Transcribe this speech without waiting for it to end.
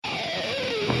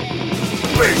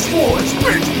Bitch boys,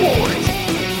 bitch boys.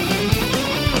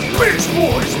 Bitch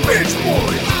boys, bitch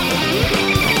boys.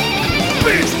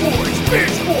 Bitch boys,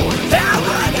 bitch boys.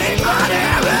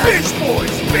 Bitch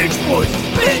boys, bitch boys.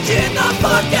 Bitchin' the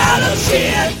fuck out of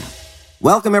shit.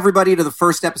 Welcome, everybody, to the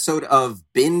first episode of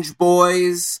Binge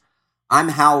Boys. I'm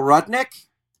Hal Rudnick.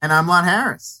 And I'm Lon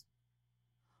Harris.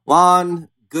 Lon,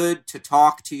 good to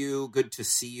talk to you. Good to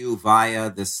see you via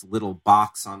this little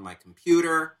box on my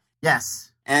computer. Yes.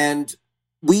 And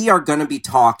we are going to be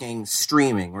talking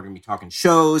streaming. We're going to be talking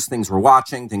shows, things we're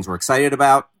watching, things we're excited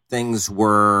about, things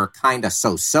we're kind of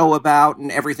so-so about,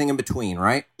 and everything in between,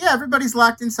 right? Yeah, everybody's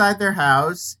locked inside their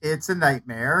house. It's a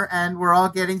nightmare, and we're all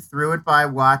getting through it by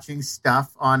watching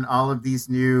stuff on all of these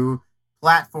new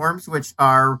platforms, which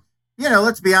are,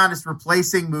 let's be honest,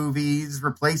 replacing movies,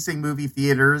 replacing movie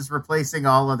theaters, replacing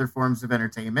all other forms of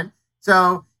entertainment.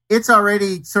 So it's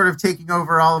already sort of taking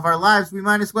over all of our lives. We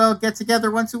might as well get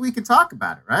together once a week and talk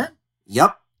about it, right?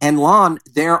 Yep. And Lon,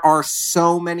 there are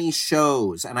so many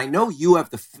shows, and I know you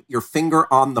have your finger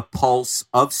on the pulse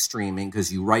of streaming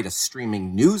because you write a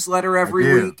streaming newsletter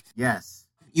every week. Yes.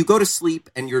 You go to sleep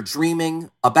and you're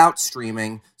dreaming about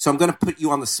streaming, so I'm going to put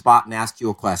you on the spot and ask you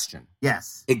a question.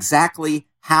 Yes. Exactly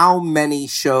how many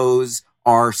shows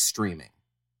are streaming?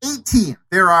 18.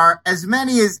 There are as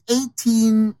many as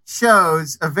 18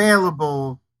 shows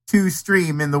available to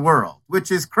stream in the world,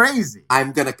 which is crazy.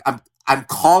 I'm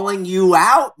calling you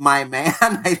out, my man.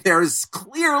 There's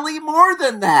clearly more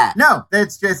than that. No,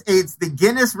 it's the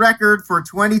Guinness record for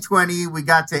 2020. We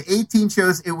got to 18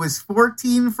 shows. It was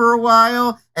 14 for a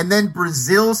while, and then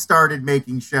Brazil started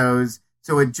making shows,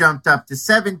 so it jumped up to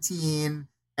 17,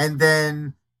 and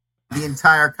then the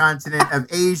entire continent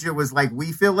of Asia was like,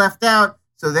 we feel left out.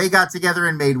 So they got together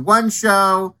and made one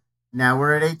show. Now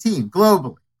we're at 18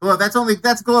 globally.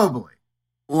 That's globally.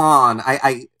 Lon,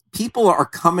 people are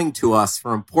coming to us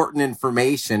for important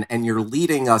information, and you're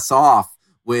leading us off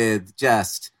with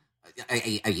just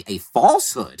a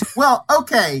falsehood. Well,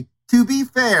 okay, to be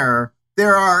fair,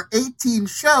 there are 18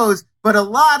 shows, but a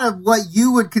lot of what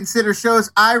you would consider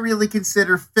shows, I really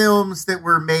consider films that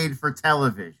were made for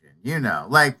television.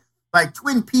 Like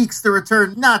Twin Peaks: The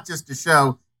Return, not just a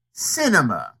show.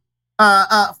 Cinema,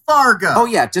 Fargo. Oh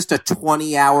yeah, just a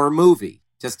 20-hour movie.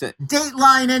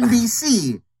 Dateline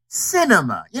NBC,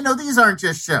 cinema. These aren't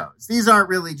just shows. These aren't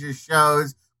really just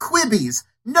shows. Quibbies.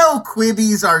 No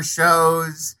Quibbies are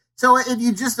shows. So if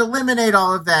you just eliminate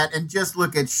all of that and just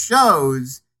look at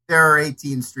shows, there are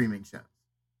 18 streaming shows.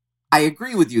 I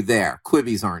agree with you there.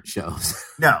 Quibbies aren't shows.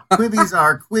 No, Quibbies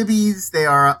are Quibbies. They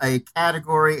are a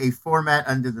category, a format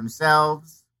unto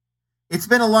themselves. It's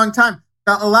been a long time.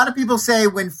 A lot of people say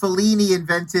when Fellini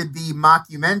invented the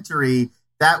mockumentary,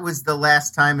 that was the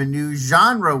last time a new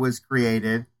genre was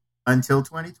created until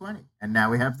 2020. And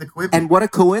now we have the Quibi. And what a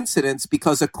coincidence,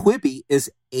 because a Quibi is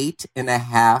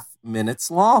 8.5 minutes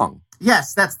long.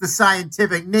 Yes, that's the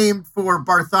scientific name for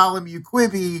Bartholomew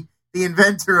Quibi, the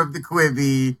inventor of the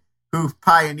Quibi, who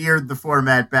pioneered the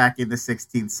format back in the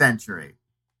 16th century.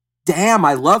 Damn,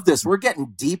 I love this. We're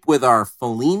getting deep with our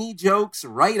Fellini jokes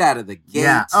right out of the gate.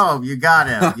 Yeah. Oh, you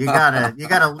gotta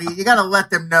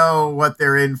let them know what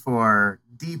they're in for.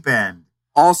 Deep end.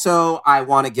 Also, I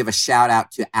want to give a shout out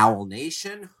to Owl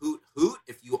Nation. Hoot hoot!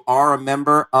 If you are a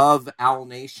member of Owl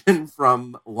Nation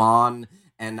from Lon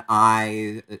and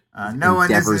I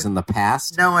endeavors in the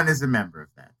past, no one is a member of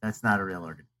that. That's not a real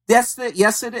organization. Yes,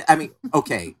 it is. I mean,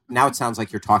 okay, now it sounds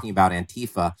like you're talking about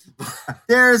Antifa.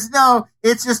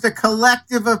 It's just a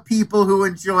collective of people who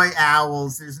enjoy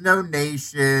owls. There's no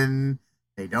nation.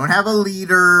 They don't have a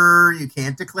leader. You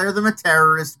can't declare them a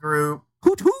terrorist group.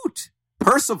 Hoot hoot.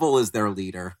 Percival is their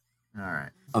leader. All right.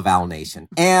 Of Owl Nation.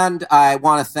 And I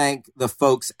want to thank the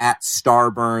folks at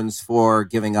Starburns for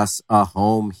giving us a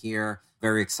home here.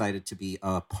 Very excited to be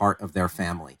a part of their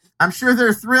family. I'm sure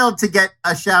they're thrilled to get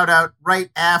a shout out right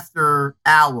after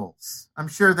Owls. I'm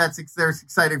sure they're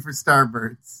exciting for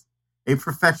Starburns, a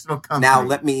professional company. Now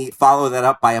let me follow that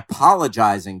up by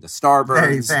apologizing to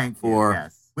Starburns. Thank you.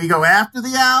 Yes. We go after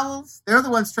the Owls. They're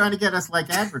the ones trying to get us like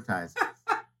advertisers.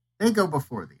 They go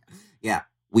before the Owls. Yeah,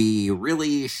 we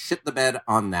really shit the bed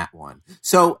on that one.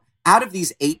 So out of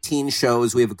these 18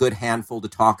 shows, we have a good handful to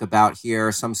talk about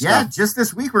here. Some stuff. Yeah, just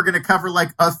this week we're going to cover like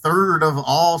a third of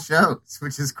all shows,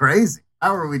 which is crazy.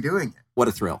 How are we doing it? What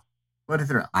a thrill. What a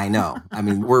thrill. I know. I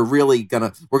mean, we're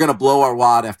gonna blow our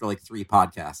wad after like 3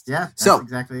 podcasts. Yeah, that's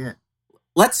exactly it.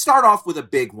 Let's start off with a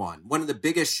big one. One of the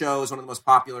biggest shows, one of the most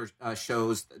popular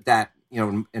shows that,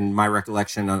 in my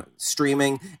recollection,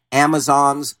 streaming,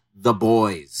 Amazon's The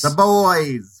Boys. The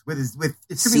Boys. With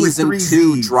Season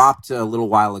 2 dropped a little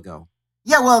while ago.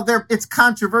 Yeah, well, it's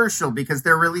controversial because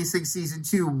they're releasing season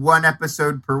 2 one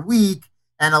episode per week,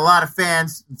 and a lot of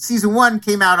fans, season 1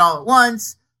 came out all at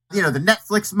once. You know, the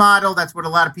Netflix model, that's what a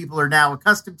lot of people are now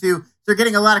accustomed to. They're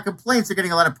getting a lot of complaints. They're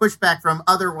getting a lot of pushback from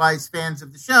otherwise fans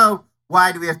of the show.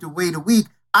 Why do we have to wait a week?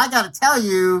 I got to tell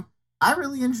you, I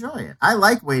really enjoy it. I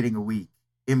like waiting a week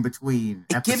in between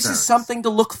episodes. It gives you something to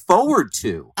look forward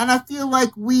to. And I feel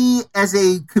like we, as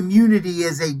a community,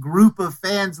 as a group of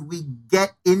fans, we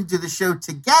get into the show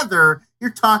together.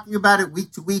 You're talking about it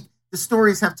week to week. The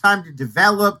stories have time to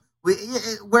develop.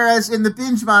 Whereas in the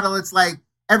binge model, it's like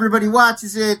everybody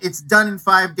watches it, it's done in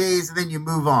 5 days, and then you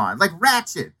move on. Like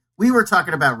Ratchet. We were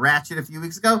talking about Ratchet a few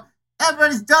weeks ago.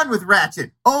 Everybody's done with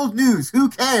Ratchet. Old news. Who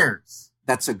cares?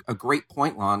 That's a great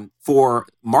point, Lon. For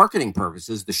marketing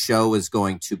purposes, the show is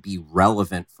going to be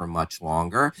relevant for much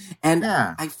longer. And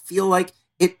I feel like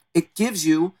it gives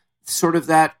you sort of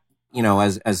that, you know,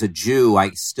 as a Jew, I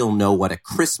still know what a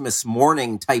Christmas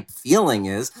morning type feeling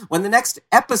is when the next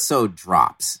episode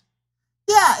drops.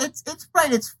 Yeah, it's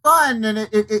right. It's fun, and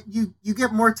you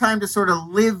get more time to sort of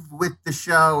live with the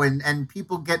show, and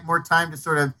people get more time to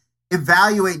sort of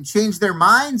evaluate and change their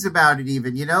minds about it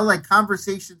even, you know, like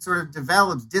conversation sort of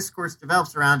develops, discourse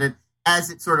develops around it as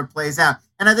it sort of plays out.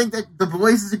 And I think that The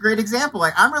Boys is a great example.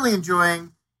 Like, I'm really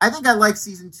enjoying, I think I like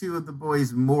season 2 of The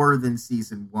Boys more than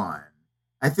season 1.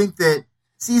 I think that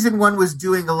season 1 was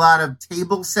doing a lot of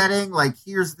table setting, like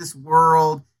here's this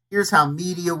world, here's how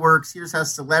media works, here's how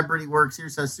celebrity works,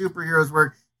 here's how superheroes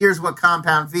work, here's what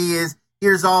Compound V is,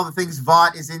 here's all the things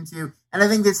Vought is into. And I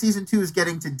think that season 2 is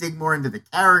getting to dig more into the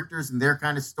characters and their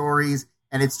kind of stories,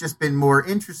 and it's just been more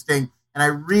interesting. And I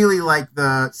really like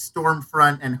the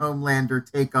Stormfront and Homelander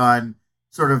take on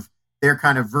sort of their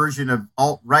kind of version of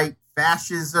alt-right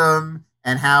fascism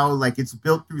and how, like, it's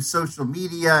built through social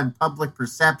media and public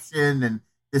perception and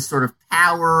this sort of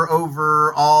power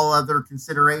over all other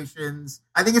considerations.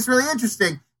 I think it's really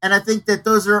interesting. And I think that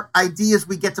those are ideas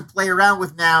we get to play around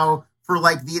with now for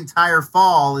like the entire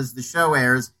fall as the show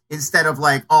airs, instead of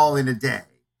like all in a day.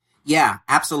 Yeah,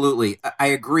 absolutely. I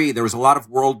agree. There was a lot of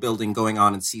world building going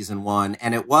on in season 1,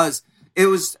 and it was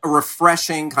a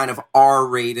refreshing kind of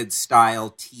R-rated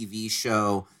style TV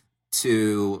show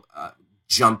to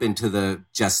jump into the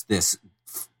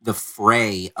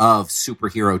fray of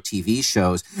superhero TV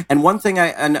shows. And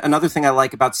another thing I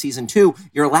like about season 2,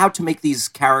 you're allowed to make these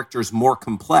characters more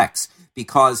complex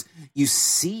because you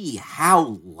see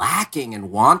how lacking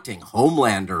and wanting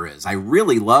Homelander is. I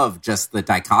really love just the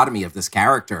dichotomy of this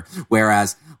character,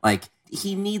 whereas like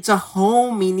he needs a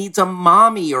home, he needs a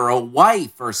mommy or a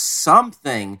wife or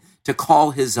something to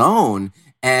call his own.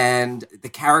 And the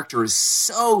character is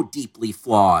so deeply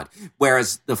flawed.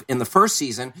 Whereas in the first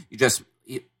season, you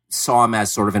saw him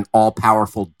as sort of an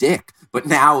all-powerful dick. But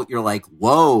now you're like,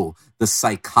 whoa, the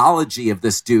psychology of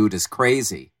this dude is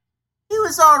crazy. He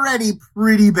was already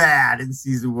pretty bad in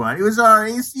season 1.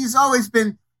 He's always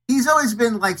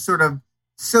been like sort of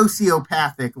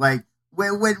sociopathic. Like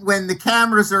when the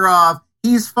cameras are off,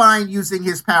 he's fine using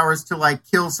his powers to like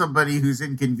kill somebody who's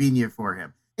inconvenient for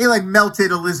him. He like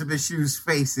melted Elizabeth Shue's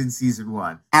face in season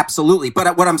 1. Absolutely.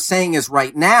 But what I'm saying is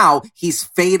right now, he's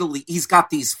got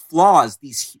these flaws,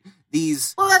 these.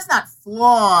 Well, that's not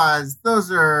flaws.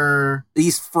 Those are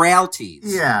these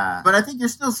frailties. Yeah. But I think you're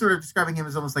still sort of describing him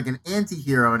as almost like an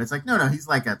anti-hero. And it's like, no, he's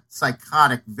like a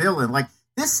psychotic villain. Like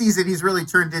this season, he's really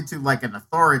turned into like an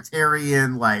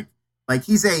authoritarian, like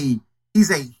he's a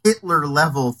Hitler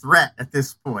level threat at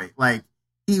this point. Like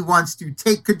he wants to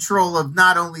take control of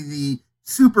not only the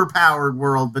superpowered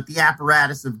world, but the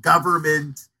apparatus of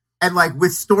government. And like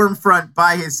with Stormfront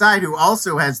by his side, who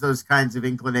also has those kinds of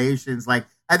inclinations, like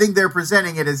I think they're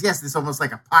presenting it as, yes, this almost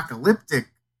like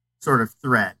apocalyptic sort of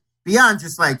threat. Beyond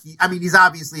just like, he's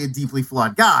obviously a deeply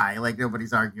flawed guy. Like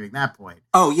nobody's arguing that point.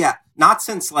 Oh yeah. Not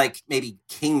since like maybe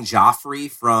King Joffrey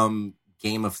from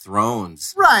Game of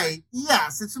Thrones. Right.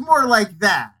 Yes. It's more like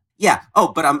that. Yeah. Oh,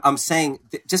 but I'm saying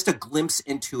just a glimpse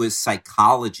into his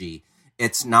psychology.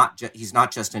 It's not he's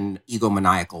not just an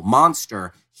egomaniacal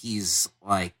monster. He's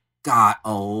like got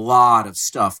a lot of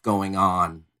stuff going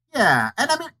on. Yeah, and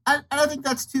I think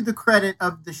that's to the credit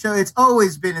of the show. It's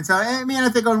always been. I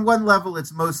think on one level,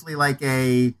 it's mostly like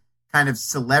a kind of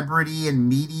celebrity and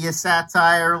media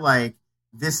satire. Like,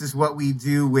 this is what we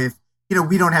do with,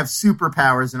 we don't have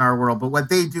superpowers in our world, but what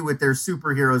they do with their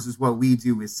superheroes is what we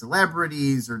do with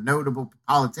celebrities or notable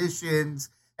politicians.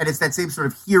 And it's that same sort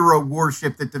of hero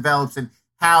worship that develops and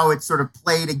how it's sort of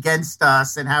played against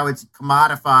us and how it's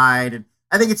commodified. And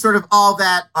I think it's sort of all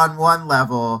that on one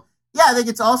level. Yeah, I think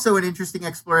it's also an interesting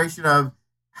exploration of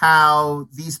how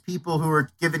these people who were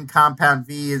given Compound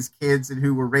V as kids and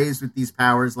who were raised with these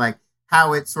powers, like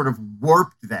how it sort of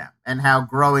warped them and how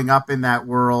growing up in that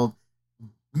world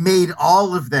made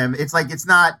all of them. It's like, it's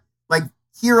not like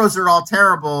heroes are all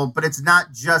terrible, but it's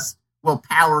not just, well,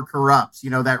 power corrupts,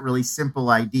 that really simple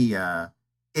idea.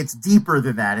 It's deeper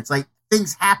than that. It's like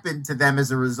things happen to them as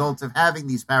a result of having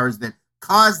these powers that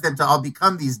cause them to all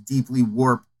become these deeply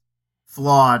warped,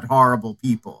 flawed, horrible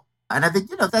people. And I think,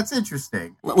 that's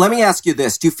interesting. Let me ask you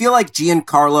this. Do you feel like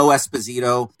Giancarlo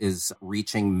Esposito is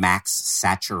reaching max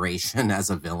saturation as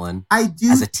a villain? I do.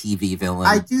 As a TV villain?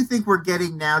 I do think we're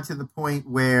getting now to the point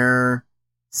where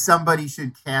somebody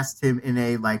should cast him in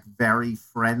a, like, very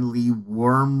friendly,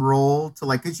 warm role to,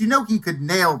 like, because he could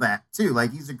nail that, too.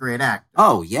 Like, he's a great actor.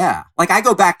 Oh, yeah. Like, I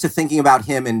go back to thinking about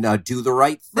him in Do the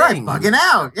Right Thing. Right, bugging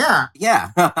out, yeah.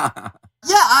 Yeah.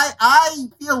 Yeah, I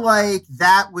feel like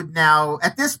that would now,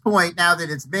 at this point, now that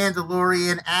it's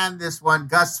Mandalorian and this one,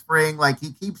 Gus Fring, like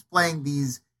he keeps playing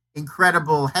these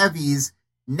incredible heavies,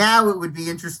 now it would be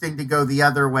interesting to go the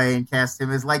other way and cast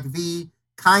him as like the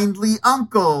kindly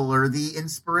uncle or the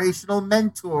inspirational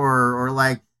mentor or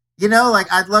like,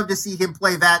 I'd love to see him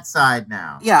play that side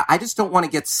now. Yeah, I just don't want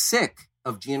to get sick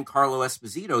of Giancarlo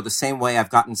Esposito the same way I've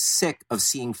gotten sick of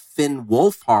seeing Finn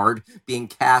Wolfhard being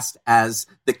cast as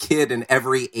the kid in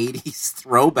every 80s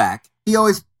throwback. He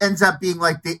always ends up being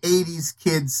like the 80s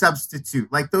kid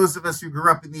substitute. Like those of us who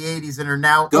grew up in the 80s and are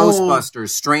now Ghostbusters, old,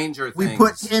 Stranger Things. We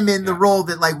put him in the role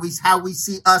that like how we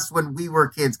see us when we were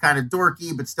kids, kind of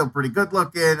dorky, but still pretty good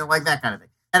looking and like that kind of thing.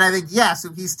 And I think,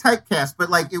 so he's typecast, but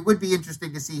like it would be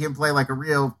interesting to see him play like a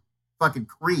real fucking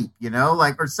creep,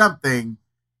 like, or something.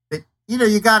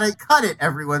 You got to cut it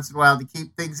every once in a while to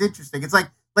keep things interesting. It's like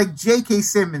J.K.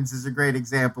 Simmons is a great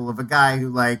example of a guy who,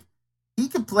 like, he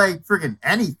can play friggin'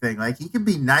 anything. Like, he can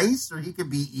be nice or he can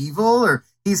be evil or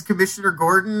he's Commissioner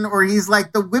Gordon or he's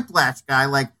like the Whiplash guy,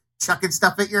 like, chucking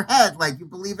stuff at your head. Like, you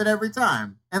believe it every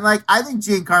time. And, like, I think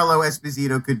Giancarlo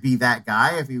Esposito could be that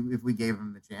guy if we gave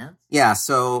him the chance. Yeah,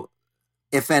 so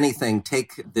if anything,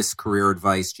 take this career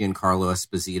advice, Giancarlo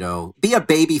Esposito. Be a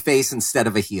babyface instead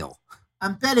of a heel.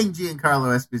 I'm betting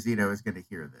Giancarlo Esposito is going to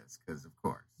hear this, because of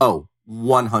course. Oh,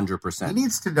 100%. He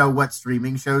needs to know what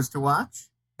streaming shows to watch.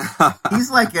 He's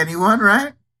like anyone,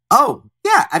 right? Oh,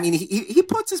 yeah. I mean, he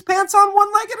puts his pants on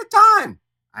one leg at a time.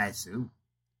 I assume.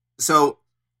 So,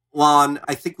 Lon,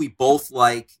 I think we both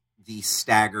like the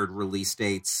staggered release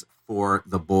dates for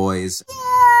The Boys. Yeah,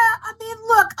 I mean,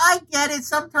 look, I get it.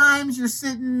 Sometimes you're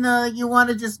sitting, you want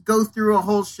to just go through a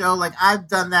whole show. Like, I've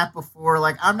done that before.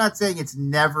 Like, I'm not saying it's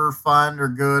never fun or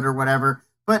good or whatever,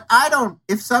 but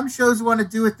if some shows want to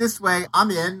do it this way,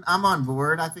 I'm in. I'm on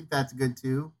board. I think that's good,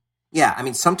 too. Yeah, I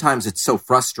mean, sometimes it's so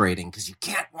frustrating because you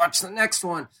can't watch the next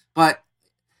one. But,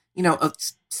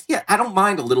 I don't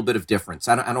mind a little bit of difference.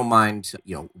 I don't mind,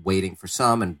 waiting for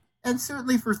some. And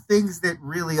certainly for things that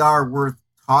really are worth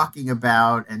talking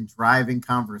about and driving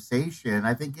conversation,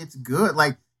 I think it's good.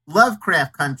 Like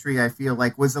Lovecraft Country, I feel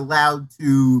like was allowed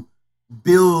to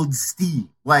build steam.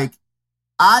 Like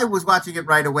I was watching it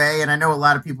right away, and I know a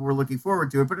lot of people were looking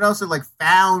forward to it, but it also like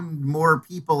found more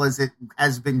people as it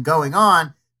has been going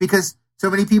on because so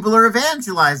many people are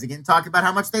evangelizing it and talking about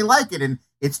how much they like it, and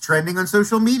it's trending on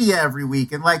social media every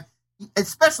week. And like,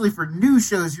 especially for new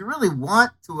shows, you really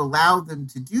want to allow them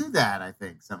to do that, I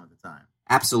think, some of the time.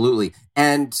 Absolutely.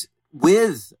 And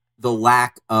with the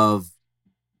lack of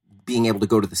being able to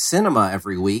go to the cinema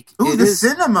every week. Ooh, the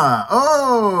cinema.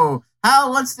 Oh,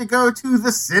 Hal wants to go to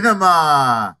the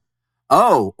cinema.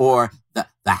 Oh, or the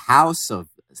house of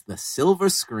the silver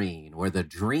screen where the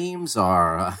dreams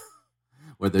are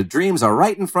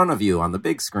right in front of you on the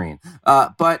big screen.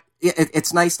 But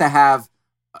it's nice to have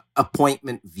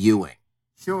appointment viewing.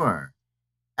 Sure.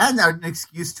 And an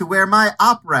excuse to wear my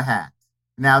opera hat.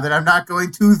 Now that I'm not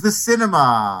going to the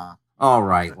cinema. All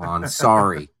right, Lon.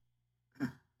 Sorry.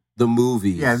 The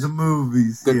movies. Yeah, the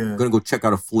movies. Gonna go check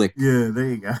out a flick. Yeah, there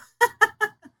you go.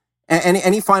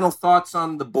 Any final thoughts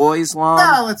on The Boys, Lon?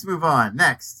 No, let's move on.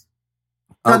 Next.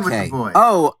 Done with The Boys.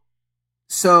 Oh,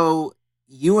 so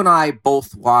you and I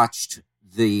both watched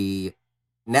the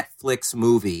Netflix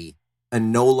movie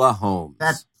Enola Holmes.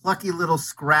 That plucky little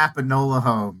scrap Enola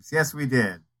Holmes. Yes, we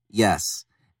did. Yes.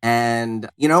 And,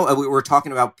 we were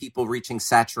talking about people reaching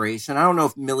saturation. I don't know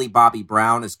if Millie Bobby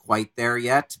Brown is quite there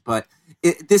yet, but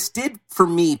this did, for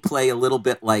me, play a little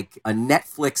bit like a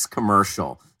Netflix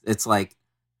commercial. It's like,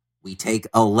 we take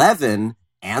 11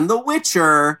 and The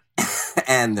Witcher,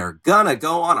 and they're gonna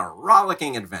go on a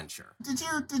rollicking adventure. Did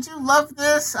you love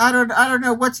this? I don't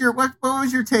know. What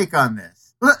was your take on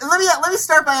this? Let me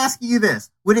start by asking you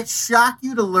this. Would it shock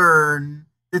you to learn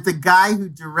that the guy who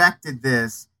directed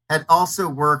this had also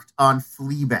worked on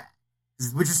Fleabag,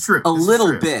 which is true. A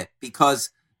little bit, because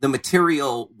the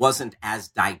material wasn't as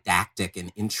didactic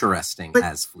and interesting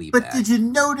as Fleabag. But did you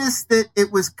notice that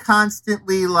it was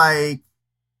constantly like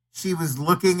she was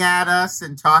looking at us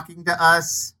and talking to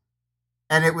us,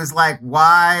 and it was like,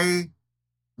 why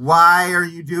are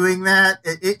you doing that?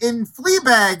 In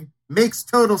Fleabag, makes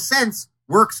total sense,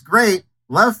 works great.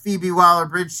 Love Phoebe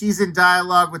Waller-Bridge. She's in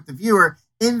dialogue with the viewer.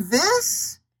 In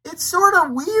this, it's sort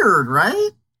of weird, right?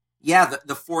 Yeah,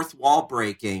 the fourth wall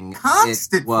breaking.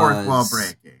 Constant fourth wall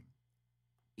breaking.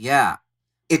 Yeah.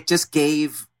 It just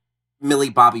gave Millie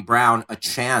Bobby Brown a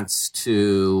chance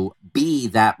to be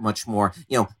that much more,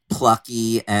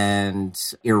 plucky and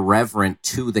irreverent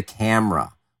to the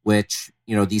camera, which,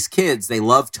 these kids, they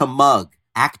love to mug.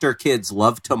 Actor kids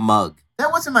love to mug.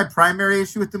 That wasn't my primary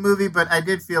issue with the movie, but I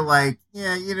did feel like,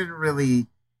 it didn't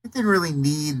really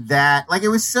need that. Like, it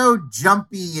was so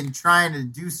jumpy and trying to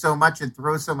do so much and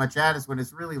throw so much at us when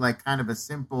it's really like kind of a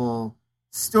simple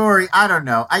story. I don't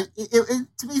know. It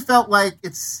to me felt like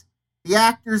the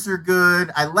actors are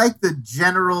good. I like the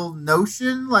general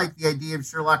notion, like the idea of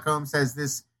Sherlock Holmes has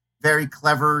this very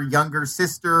clever younger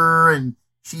sister and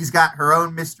she's got her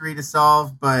own mystery to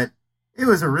solve, but it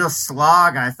was a real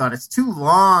slog. I thought it's too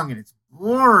long and it's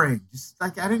boring. Just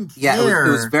like, I didn't care. Yeah, it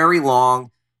was very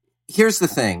long. Here's the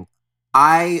thing.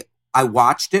 I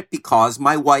watched it because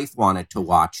my wife wanted to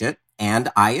watch it, and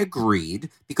I agreed,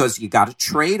 because you got to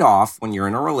trade off when you're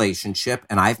in a relationship,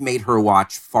 and I've made her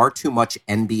watch far too much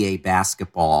NBA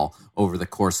basketball over the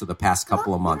course of the past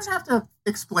couple of months. You don't have to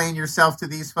explain yourself to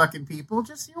these fucking people.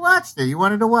 Just you watched it. You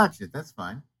wanted to watch it. That's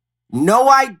fine. No,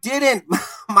 I didn't.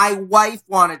 My wife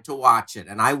wanted to watch it,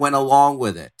 and I went along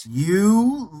with it.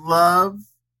 You love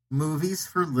movies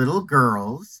for little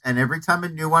girls, and every time a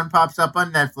new one pops up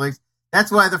on Netflix, that's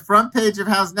why the front page of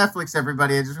How's Netflix,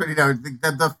 everybody, I just want you to know,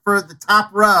 the top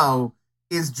row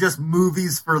is just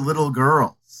movies for little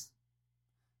girls.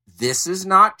 This is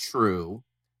not true,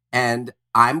 and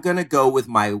I'm going to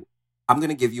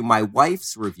give you my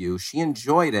wife's review. She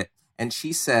enjoyed it, and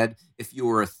she said if you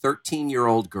were a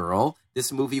 13-year-old girl,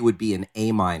 this movie would be an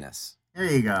A-. There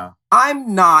you go.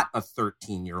 I'm not a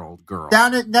 13-year-old girl.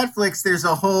 Down at Netflix, there's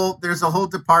a whole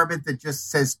department that just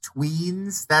says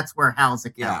tweens. That's where Hal's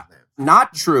account lives.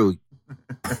 Not true.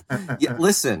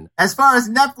 Listen. As far as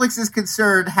Netflix is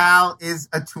concerned, Hal is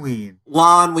a tween.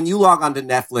 Lon, when you log onto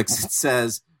Netflix, it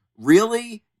says,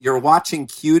 really? You're watching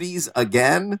Cuties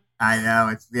again? I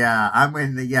know.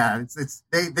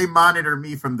 They monitor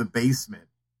me from the basement.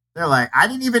 They're like, I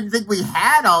didn't even think we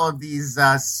had all of these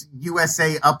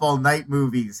USA Up All Night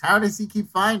movies. How does he keep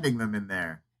finding them in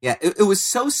there? Yeah, it was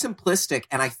so simplistic,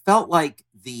 and I felt like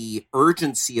the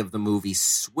urgency of the movie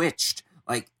switched.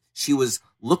 Like, she was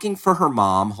looking for her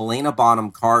mom, Helena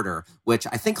Bonham Carter, which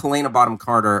I think Helena Bonham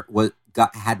Carter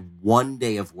had 1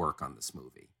 day of work on this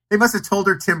movie. They must have told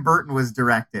her Tim Burton was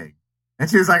directing. And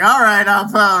she was like, all right,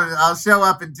 I'll show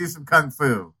up and do some kung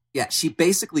fu. Yeah, she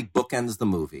basically bookends the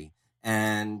movie.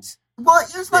 And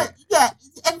here's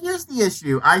the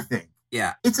issue, I think.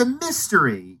 Yeah. It's a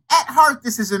mystery. At heart,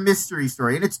 this is a mystery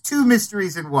story, and it's two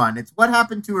mysteries in one. It's what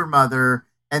happened to her mother,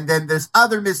 and then this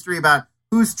other mystery about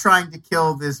who's trying to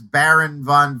kill this Baron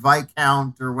von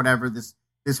Viscount or whatever, this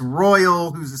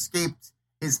royal who's escaped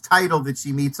his title that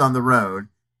she meets on the road.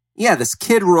 Yeah, this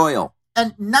kid royal.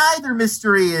 And neither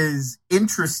mystery is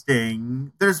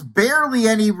interesting. There's barely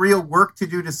any real work to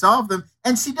do to solve them.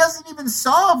 And she doesn't even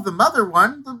solve the mother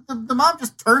one. The mom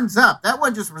just turns up. That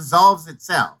one just resolves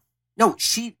itself. No,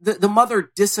 the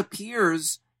mother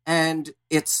disappears, and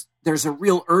there's a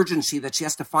real urgency that she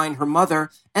has to find her mother.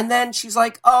 And then she's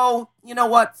like, oh, you know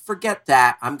what? Forget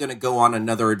that. I'm going to go on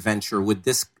another adventure with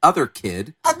this other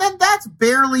kid. And then that's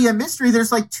barely a mystery.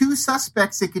 There's like two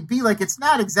suspects it could be. Like, it's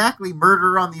not exactly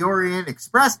Murder on the Orient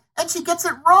Express. And she gets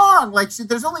it wrong. Like,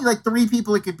 there's only like 3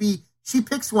 people it could be. She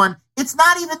picks one. It's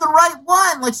not even the right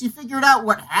one. Like, she figured out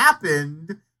what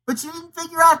happened, but she didn't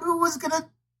figure out who was going to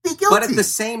be guilty. But at the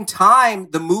same time,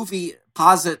 the movie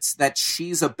posits that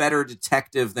she's a better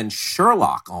detective than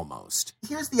Sherlock almost.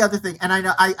 Here's the other thing, and I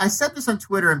know I said this on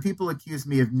Twitter, and people accuse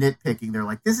me of nitpicking. They're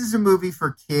like, this is a movie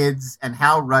for kids and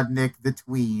Hal Rudnick, the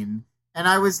tween. And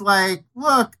I was like,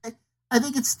 look, I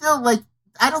think it's still like,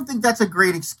 I don't think that's a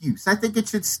great excuse. I think it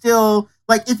should still,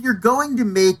 like, if you're going to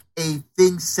make a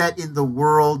thing set in the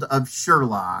world of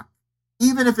Sherlock,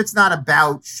 even if it's not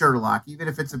about Sherlock, even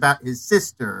if it's about his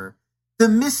sister, the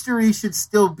mystery should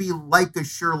still be like a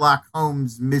Sherlock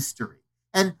Holmes mystery.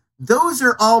 And those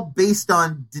are all based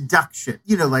on deduction.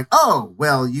 You know, like, oh,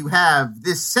 well, you have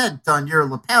this scent on your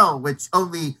lapel, which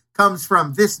only comes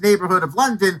from this neighborhood of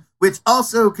London, which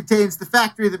also contains the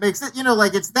factory that makes it,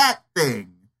 it's that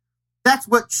thing. That's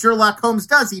what Sherlock Holmes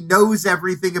does. He knows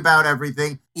everything about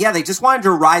everything. Yeah, they just wanted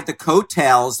to ride the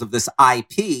coattails of this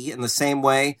IP in the same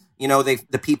way,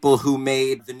 the people who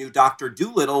made the new Dr.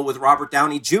 Dolittle with Robert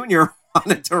Downey Jr.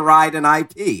 wanted to ride an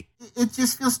IP. It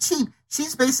just feels cheap.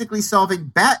 She's basically solving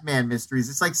Batman mysteries.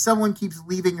 It's like someone keeps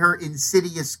leaving her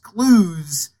insidious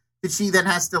clues that she then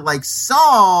has to,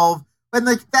 solve. But,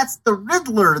 that's the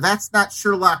Riddler. That's not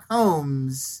Sherlock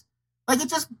Holmes. It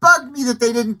just bugged me that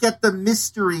they didn't get the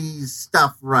mystery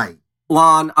stuff right.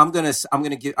 Lon, I'm gonna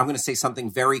say something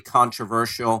very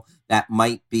controversial that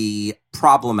might be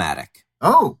problematic.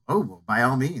 Oh, well, by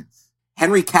all means.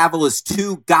 Henry Cavill is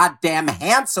too goddamn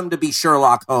handsome to be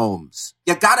Sherlock Holmes.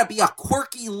 You gotta be a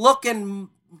quirky looking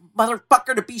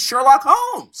motherfucker to be Sherlock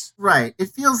Holmes. Right. It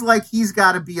feels like he's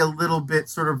got to be a little bit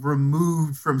sort of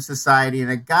removed from society. And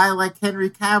a guy like Henry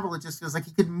Cavill, it just feels like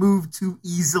he could move too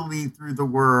easily through the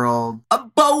world. A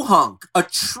bohunk. A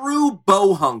true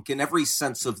bohunk in every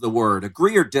sense of the word.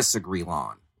 Agree or disagree,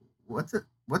 Lon? What's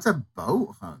a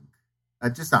bohunk?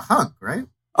 Just a hunk, right?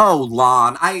 Oh,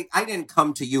 Lon, I didn't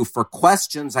come to you for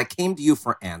questions. I came to you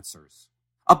for answers.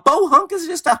 A bohunk is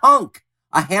just a hunk.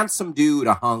 A handsome dude,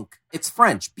 a hunk. It's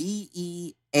French.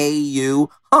 B-E-A-U,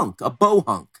 hunk, a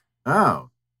bohunk. Oh.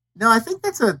 No, I think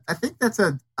that's an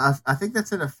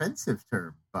offensive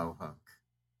term, bohunk.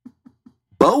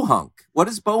 Bohunk. What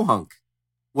is bohunk?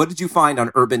 What did you find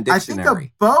on Urban Dictionary? I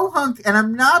think a bohunk, and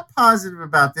I'm not positive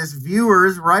about this,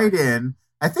 viewers write in,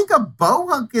 I think a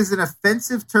bohunk is an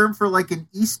offensive term for an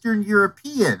Eastern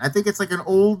European. I think it's an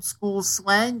old school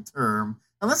slang term,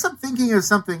 unless I'm thinking of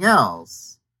something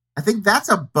else. I think that's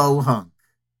a bohunk.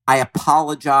 I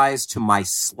apologize to my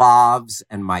Slavs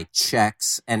and my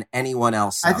Czechs and anyone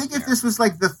else. I think if this was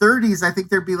the 30s, I think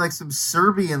there'd be some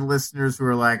Serbian listeners who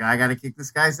are I got to kick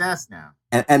this guy's ass now.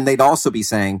 And they'd also be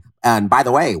saying, and by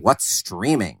the way, what's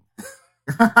streaming?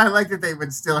 I like that they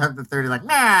would still have the 30,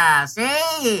 nah,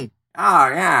 see? Oh,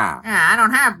 yeah. Yeah, I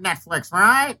don't have Netflix,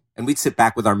 right? And we'd sit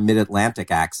back with our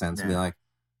mid-Atlantic accents and be like,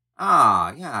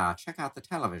 yeah, check out the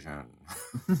television.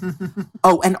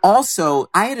 Oh, and also,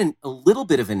 I had a little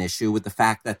bit of an issue with the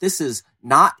fact that this is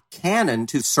not canon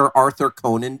to Sir Arthur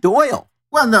Conan Doyle.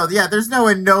 Well, no, yeah, there's no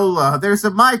Enola. There's a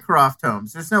Mycroft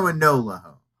Holmes. There's no Enola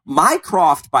Holmes.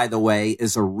 Mycroft, by the way,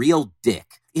 is a real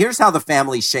dick. Here's how the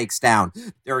family shakes down.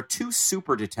 There are two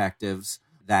super detectives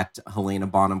that Helena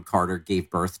Bonham Carter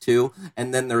gave birth to,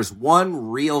 and then there's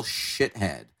one real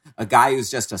shithead, a guy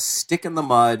who's just a stick in the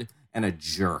mud and a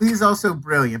jerk. He's also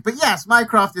brilliant. But yes,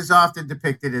 Mycroft is often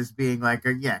depicted as being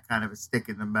kind of a stick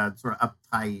in the mud, sort of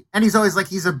uptight. And he's always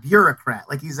he's a bureaucrat,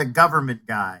 he's a government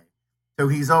guy. So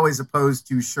he's always opposed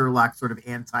to Sherlock, sort of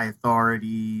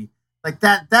anti-authority.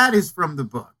 That is from the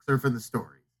books or from the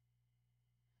story.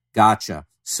 Gotcha.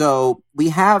 So we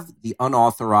have the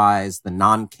unauthorized, the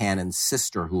non-canon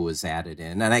sister who was added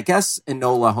in. And I guess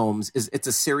Enola Holmes, it's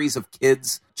a series of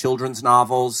children's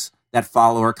novels that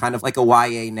follow her, kind of like a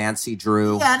YA Nancy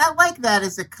Drew. Yeah, and I like that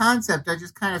as a concept. I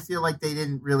just kind of feel like they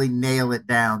didn't really nail it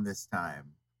down this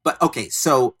time. But, okay,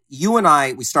 so you and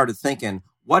I, we started thinking,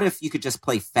 what if you could just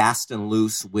play fast and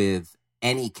loose with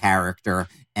any character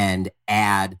and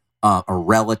add a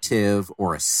relative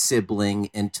or a sibling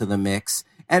into the mix?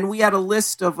 And we had a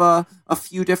list of a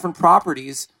few different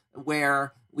properties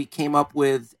where we came up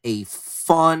with a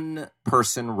fun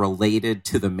person related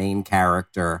to the main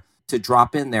character to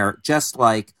drop in there, just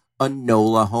like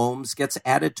Enola Holmes gets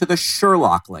added to the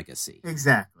Sherlock legacy.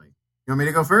 Exactly. You want me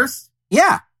to go first?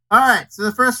 Yeah. All right. So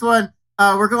the first one,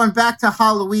 we're going back to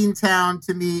Halloween Town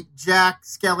to meet Jack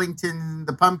Skellington,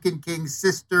 the Pumpkin King's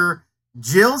sister,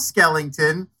 Jill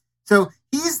Skellington. So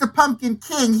he's the Pumpkin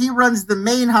King. He runs the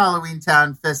main Halloween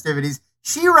Town festivities.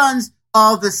 She runs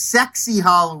all the sexy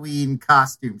Halloween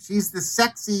costumes. She's the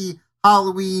sexy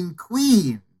Halloween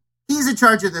queen. He's in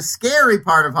charge of the scary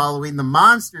part of Halloween, the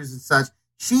monsters and such.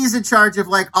 She's in charge of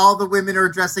all the women who are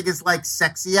dressing as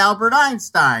sexy Albert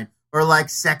Einstein or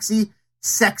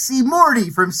sexy Morty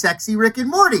from Sexy Rick and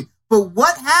Morty. But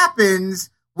what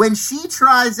happens when she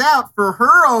tries out for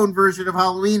her own version of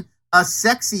Halloween a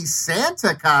sexy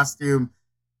Santa costume?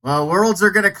 Well, worlds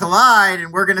are going to collide,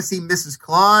 and we're going to see Mrs.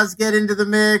 Claus get into the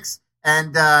mix,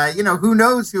 and who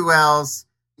knows who else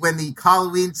when the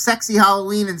sexy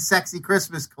Halloween and sexy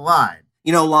Christmas collide.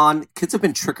 Lon, kids have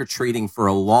been trick-or-treating for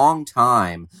a long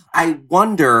time. I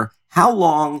wonder, how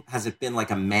long has it been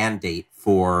a mandate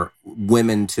for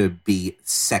women to be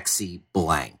sexy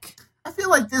blank? I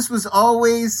feel like this was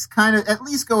always kind of, at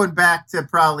least going back to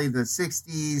probably the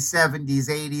 60s, 70s,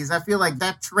 80s. I feel like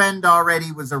that trend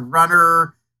already was a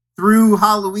runner through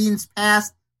Halloween's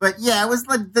past. But yeah, it was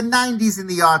like the 90s and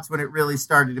the aughts when it really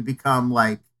started to become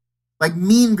like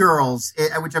Mean Girls,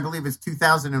 which I believe is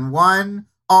 2001,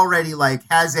 already like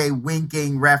has a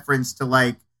winking reference to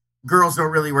like girls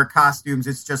don't really wear costumes.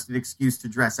 It's just an excuse to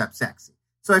dress up sexy.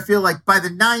 So I feel like by the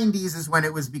 90s is when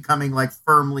it was becoming like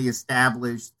firmly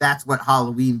established. That's what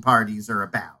Halloween parties are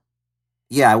about.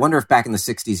 Yeah, I wonder if back in the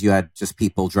 60s you had just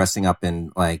people dressing up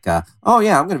in like, oh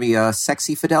yeah, I'm going to be a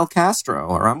sexy Fidel Castro,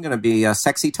 or I'm going to be a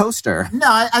sexy toaster. No,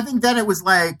 I think then it was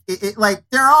like, like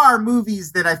there are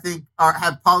movies that I think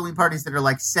have Halloween parties that are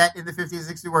like set in the 50s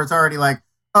and 60s where it's already like,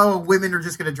 oh, women are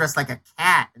just going to dress like a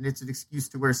cat, and it's an excuse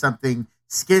to wear something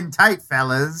skin tight,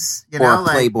 fellas. You know, or a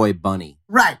Playboy bunny.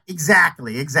 Right,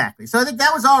 exactly. So I think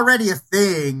that was already a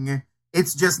thing.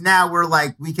 It's just now we're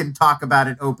like, we can talk about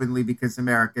it openly because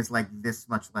America's like this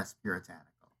much less puritanical.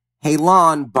 Hey,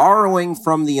 Lon, borrowing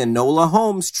from the Enola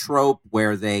Holmes trope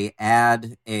where they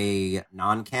add a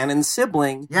non-canon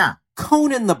sibling. Yeah.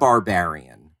 Conan the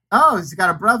Barbarian. Oh, he's got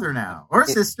a brother now. Or a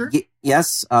sister.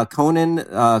 Yes, Conan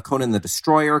the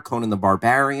Destroyer, Conan the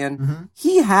Barbarian. Mm-hmm.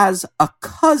 He has a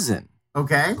cousin.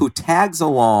 Okay. Who tags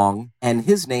along, and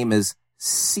his name is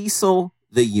Cecil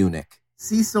the Eunuch.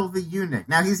 Cecil the Eunuch.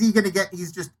 Now, he's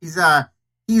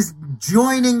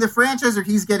joining the franchise, or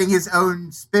he's getting his own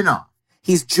spinoff?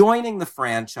 He's joining the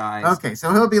franchise. Okay,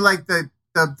 so he'll be like the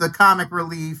comic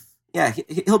relief. Yeah,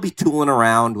 he'll be tooling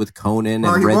around with Conan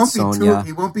and Red Sonja.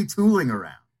 He won't be tooling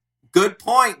around. Good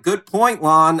point,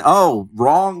 Lon. Oh,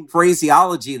 wrong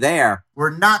phraseology there.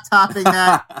 We're not topping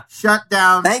that. Shut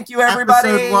down. Thank you, everybody.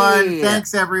 Episode 1.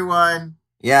 Thanks, everyone.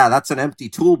 Yeah, that's an empty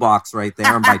toolbox right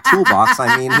there. And by toolbox,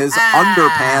 I mean his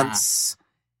underpants.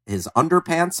 His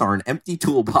underpants are an empty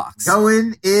toolbox.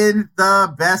 Going in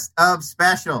the best of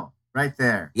special right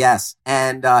there. Yes.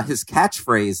 And his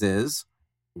catchphrase is,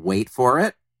 wait for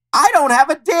it, I don't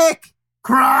have a dick.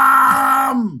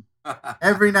 Crom!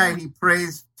 Every night he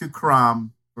prays to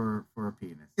Crom for a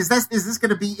penis. Is this going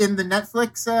to be in the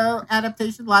Netflix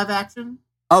adaptation, live action?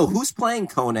 Oh, who's playing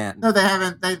Conan? No, they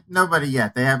haven't. Nobody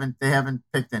yet. They haven't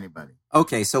picked anybody.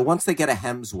 Okay, so once they get a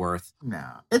Hemsworth, no,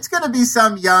 it's going to be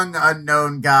some young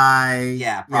unknown guy.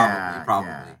 Yeah, probably.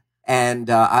 Yeah. And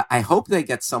I hope they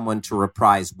get someone to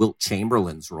reprise Wilt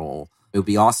Chamberlain's role. It would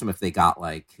be awesome if they got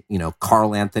like,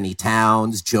 Karl Anthony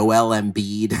Towns, Joel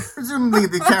Embiid. Presumably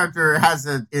the character has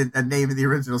a name in the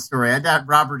original story. I doubt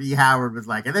Robert E. Howard was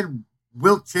like, and then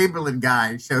Wilt Chamberlain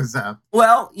guy shows up.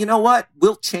 Well, you know what?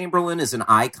 Wilt Chamberlain is an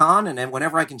icon, and then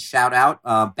whenever I can shout out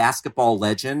basketball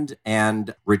legend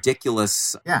and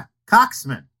ridiculous. Yeah,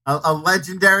 Coxman, a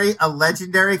legendary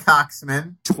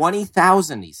Coxman.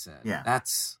 20,000, he said. Yeah,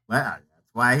 that's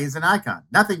why he's an icon.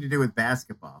 Nothing to do with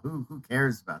basketball. Who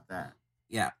cares about that?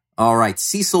 Yeah. All right,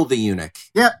 Cecil the Eunuch.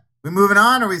 Yep. We moving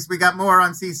on, or we got more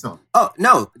on Cecil? Oh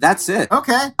no, that's it.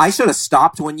 Okay. I should have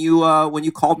stopped when you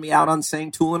called me out on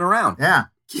saying tooling around. Yeah.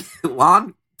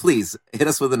 Lon, please hit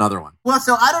us with another one. Well,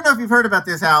 so I don't know if you've heard about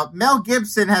this, Al. Mel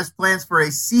Gibson has plans for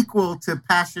a sequel to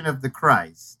Passion of the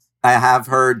Christ. I have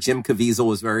heard Jim Caviezel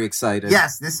was very excited.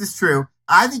 Yes, this is true.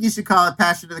 I think you should call it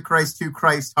Passion of the Christ 2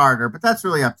 Christ Harder, but that's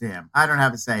really up to him. I don't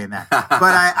have a say in that. But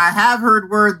I have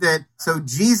heard word that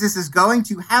Jesus is going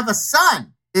to have a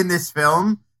son in this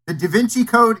film. The Da Vinci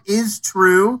Code is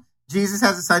true. Jesus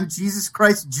has a son, Jesus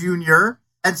Christ Jr.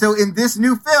 And so in this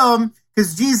new film,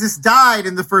 because Jesus died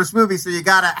in the first movie, so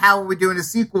how are we doing a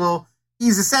sequel?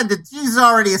 Jesus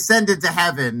already ascended to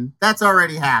heaven. That's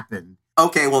already happened.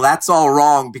 Okay, well, that's all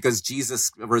wrong because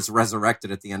Jesus was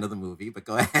resurrected at the end of the movie, but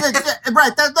go ahead.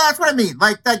 Right, that's what I mean.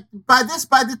 Like, by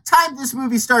the time this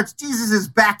movie starts, Jesus is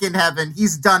back in heaven.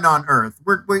 He's done on earth.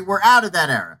 We're out of that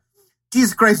era.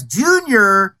 Jesus Christ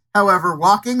Jr., however,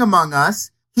 walking among us,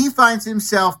 he finds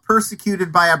himself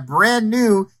persecuted by a brand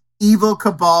new evil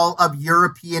cabal of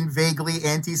European, vaguely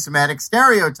anti-Semitic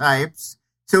stereotypes.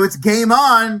 So it's game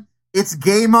on. It's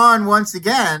game on once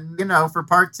again, for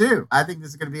part 2. I think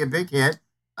this is going to be a big hit,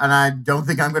 and I don't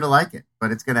think I'm going to like it,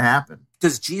 but it's going to happen.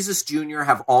 Does Jesus Jr.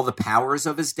 have all the powers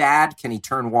of his dad? Can he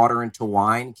turn water into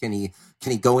wine? Can he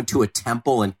go into a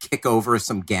temple and kick over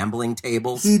some gambling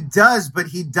tables? He does, but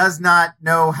he does not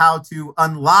know how to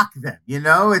unlock them.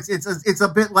 It's a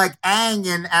bit like Aang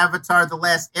in Avatar: The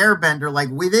Last Airbender. Like,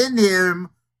 within him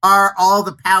are all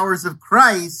the powers of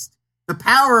Christ. The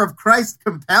power of Christ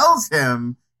compels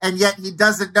him, and yet he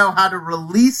doesn't know how to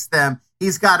release them.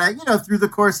 He's got to, through the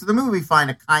course of the movie,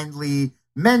 find a kindly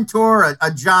mentor,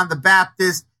 a John the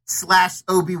Baptist, /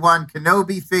 Obi-Wan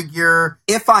Kenobi figure.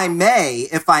 If I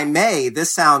may,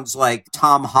 this sounds like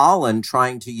Tom Holland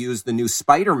trying to use the new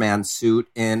Spider-Man suit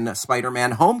in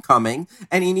Spider-Man Homecoming,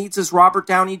 and he needs his Robert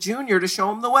Downey Jr. to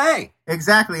show him the way.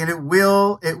 Exactly, and it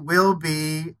will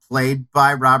be played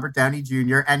by Robert Downey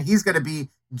Jr., and he's going to be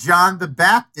John the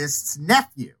Baptist's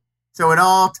nephew. So it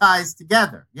all ties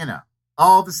together,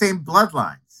 all the same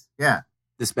bloodlines. Yeah.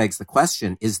 This begs the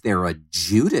question, is there a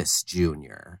Judas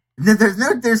Jr.? There's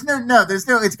no,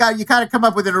 it's got, you kind of come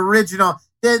up with an original.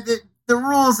 The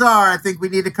rules are, I think we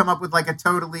need to come up with like a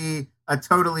totally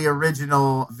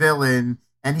original villain,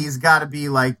 and he's got to be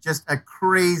like just a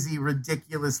crazy,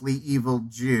 ridiculously evil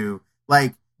Jew.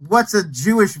 Like, what's a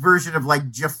Jewish version of like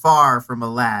Jafar from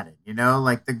Aladdin?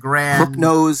 Like the grand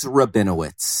Hook-Nose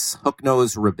Rabinowitz.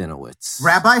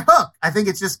 Rabbi Hook. I think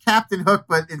it's just Captain Hook,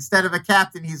 but instead of a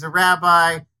captain, he's a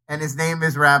rabbi, and his name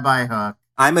is Rabbi Hook.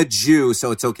 I'm a Jew,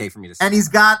 so it's okay for me to say. And he's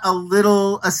got a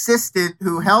little assistant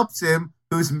who helps him,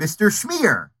 who's Mr.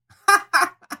 Schmear.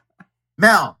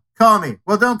 Mel, call me.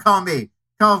 Well, don't call me.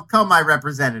 Call my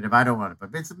representative. I don't want it, but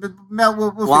it's Mel.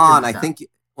 We'll Lon, I think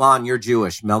Lon, you're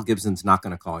Jewish. Mel Gibson's not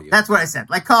going to call you. That's what I said.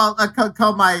 Like call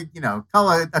my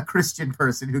a Christian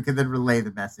person who can then relay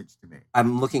the message to me.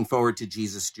 I'm looking forward to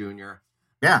Jesus Jr.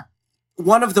 Yeah.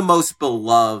 One of the most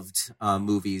beloved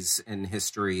movies in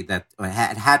history that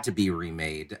had to be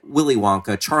remade, Willy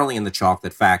Wonka, Charlie and the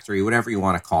Chocolate Factory, whatever you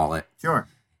want to call it. Sure.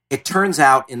 It turns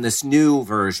out in this new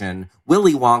version,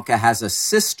 Willy Wonka has a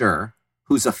sister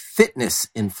who's a fitness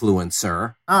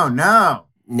influencer. Oh, no.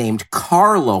 Named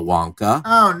Carla Wonka.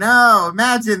 Oh, no.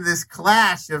 Imagine this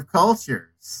clash of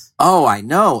cultures. Oh, I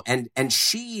know. And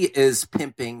she is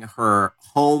pimping her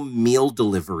home meal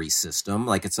delivery system.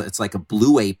 Like it's like a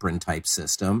Blue Apron type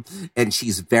system. And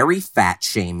she's very fat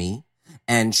shamey.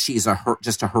 And she's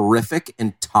just a horrific,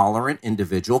 intolerant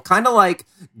individual. Kind of like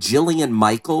Jillian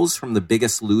Michaels from The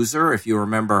Biggest Loser, if you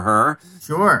remember her.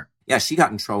 Sure. Yeah, she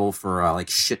got in trouble for like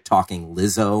shit-talking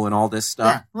Lizzo and all this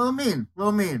stuff. Yeah, a little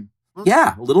mean.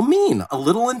 Yeah, a little mean, a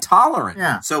little intolerant.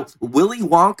 Yeah. So Willy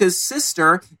Wonka's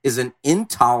sister is an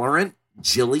intolerant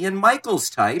Jillian Michaels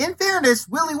type. In fairness,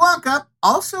 Willy Wonka,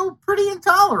 also pretty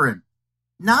intolerant.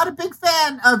 Not a big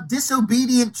fan of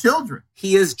disobedient children.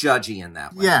 He is judgy in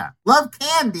that way. Yeah. Love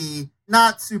candy,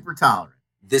 not super tolerant.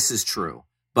 This is true.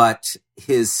 But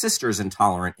his sister's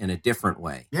intolerant in a different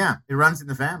way. Yeah, it runs in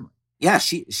the family. Yeah,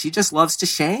 she just loves to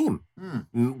shame.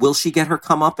 Will she get her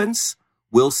comeuppance?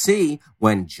 We'll see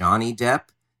when Johnny Depp,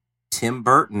 Tim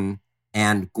Burton,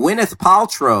 and Gwyneth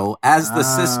Paltrow as the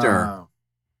sister.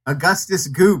 Augustus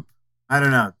Goop. I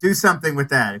don't know. Do something with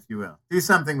that, if you will. Do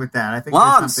something with that. I think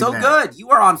Lon, so there. Good. You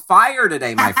are on fire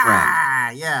today, my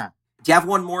friend. Yeah. Do you have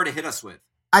one more to hit us with?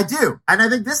 I do. And I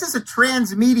think this is a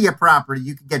transmedia property.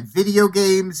 You can get video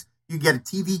games. You can get a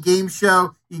TV game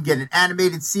show. You can get an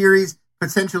animated series,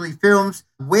 potentially films.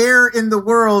 Where in the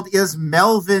world is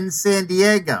Melvin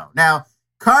Sandiego? Now,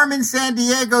 Carmen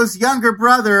Sandiego's younger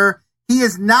brother, he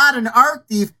is not an art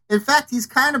thief. In fact, he's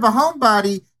kind of a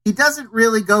homebody. He doesn't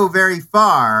really go very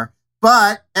far.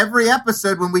 But every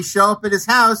episode when we show up at his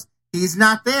house, he's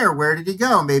not there. Where did he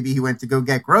go? Maybe he went to go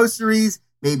get groceries.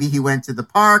 Maybe he went to the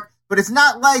park. But it's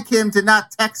not like him to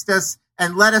not text us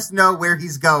and let us know where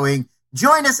he's going.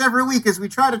 Join us every week as we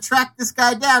try to track this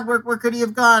guy down. Where could he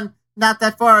have gone? Not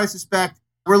that far, I suspect.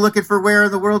 We're looking for where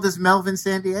in the world is Melvin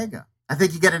Sandiego. I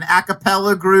think you get an a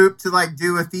cappella group to like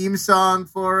do a theme song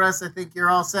for us. I think you're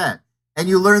all set. And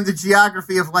you learn the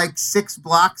geography of like 6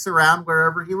 blocks around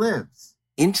wherever he lives.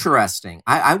 Interesting.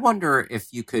 I wonder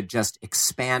if you could just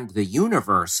expand the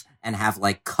universe and have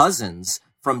like cousins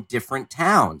from different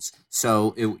towns.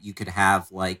 So you could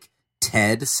have like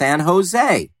Ted San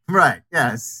Jose. Right.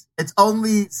 Yes. It's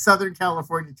only Southern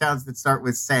California towns that start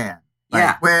with San. Like,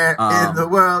 yeah. Where in the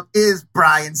world is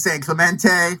Brian San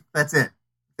Clemente? That's it.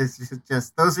 It's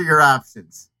just those are your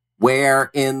options.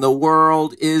 Where in the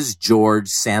world is George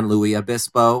San Luis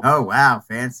Obispo? Oh wow,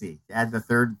 fancy. Add the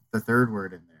third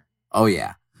word in there. Oh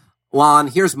yeah. Lon,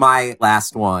 here's my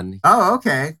last one. Oh,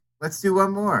 okay. Let's do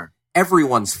one more.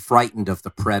 Everyone's frightened of the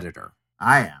Predator.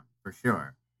 I am, for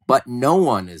sure. But no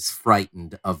one is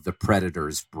frightened of the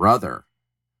Predator's brother,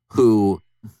 who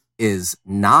is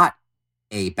not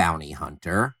a bounty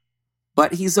hunter,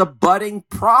 but he's a budding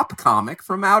prop comic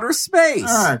from outer space.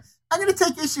 I'm going to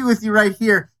take issue with you right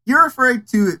here. You're referring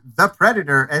to the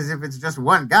Predator as if it's just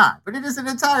one guy, but it is an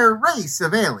entire race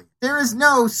of aliens. There is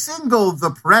no single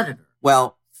the Predator.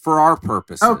 Well, for our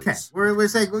purposes. Okay, we're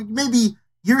saying maybe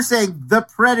you're saying the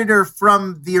Predator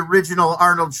from the original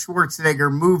Arnold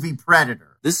Schwarzenegger movie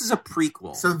Predator. This is a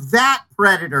prequel. So that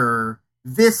Predator,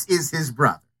 this is his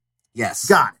brother. Yes.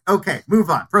 Got it. Okay, move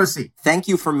on. Proceed. Thank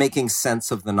you for making sense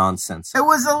of the nonsense. It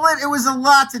was a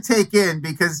lot to take in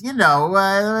because,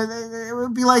 it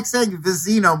would be like saying the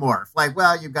xenomorph. Like,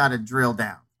 well, you got to drill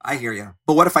down. I hear you.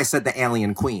 But what if I said the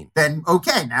alien queen? Then,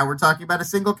 okay, now we're talking about a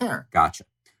single character. Gotcha.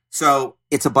 So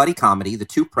it's a buddy comedy. The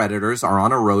two predators are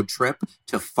on a road trip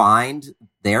to find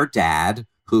their dad,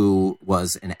 who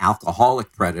was an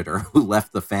alcoholic predator who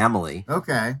left the family.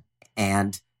 Okay.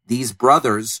 And these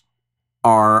brothers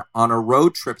are on a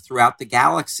road trip throughout the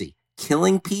galaxy,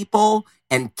 killing people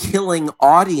and killing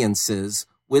audiences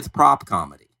with prop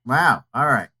comedy. Wow. All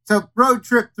right. So road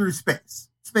trip through space.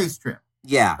 Space trip.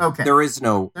 Yeah. Okay. There is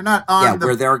no... They're not on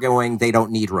where they're going, they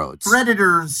don't need roads.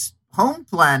 Predator's home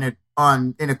planet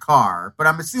in a car, but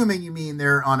I'm assuming you mean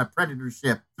they're on a Predator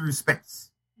ship through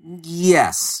space.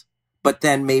 Yes. But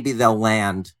then maybe they'll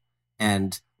land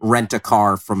and rent a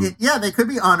car from... Yeah, they could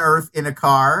be on Earth in a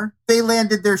car. They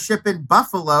landed their ship in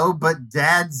Buffalo, but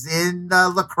Dad's in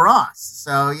La Crosse.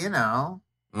 So,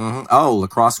 Mm-hmm. Oh, La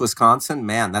Crosse, Wisconsin?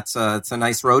 Man, it's a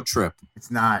nice road trip. It's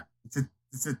not.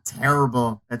 It's a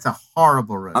horrible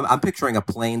road trip. I'm picturing a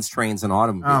planes, trains, and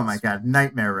automobiles. Oh, my God.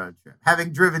 Nightmare road trip.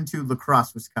 Having driven to La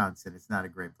Crosse, Wisconsin, it's not a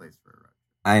great place for a road trip.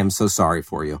 I am so sorry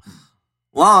for you.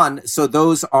 Lon, so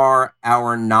those are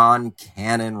our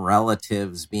non-canon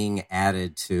relatives being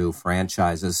added to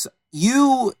franchises.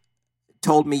 You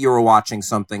told me you were watching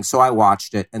something, so I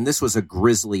watched it, and this was a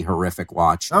grisly, horrific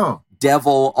watch. Oh.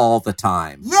 Devil All the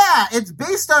Time. Yeah, it's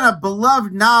based on a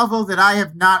beloved novel that I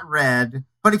have not read,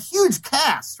 but a huge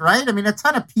cast, right? I mean, a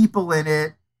ton of people in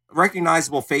it.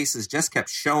 Recognizable faces just kept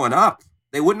showing up.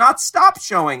 They would not stop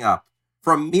showing up.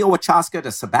 From Mia Wachaska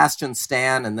to Sebastian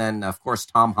Stan, and then, of course,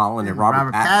 Tom Holland and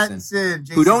Robert Pattinson,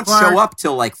 Jason who don't Clarke. show up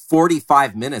till like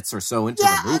 45 minutes or so into the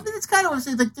movie. I mean, it's kind of what I'm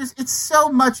saying. Like, it's so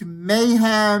much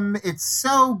mayhem. It's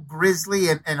so grisly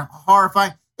and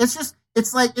horrifying.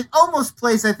 It's like, it almost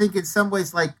plays, I think, in some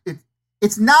ways, like,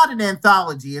 it's not an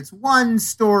anthology. It's one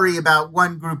story about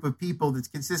one group of people that's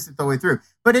consistent the way through.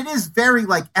 But it is very,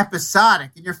 like,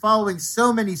 episodic, and you're following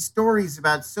so many stories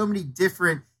about so many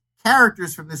different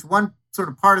characters from this one sort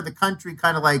of part of the country,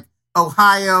 kind of like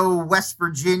Ohio, West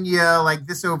Virginia, like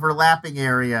this overlapping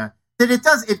area, that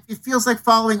it feels like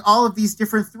following all of these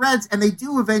different threads, and they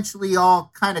do eventually all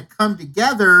kind of come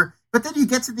together. But then you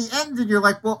get to the end and you're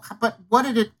like, well, but what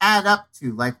did it add up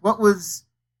to? Like, what was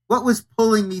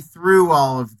pulling me through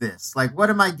all of this? Like, what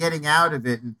am I getting out of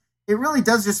it? And it really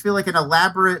does just feel like an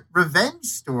elaborate revenge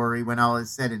story when all is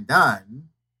said and done.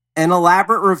 An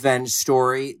elaborate revenge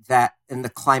story that in the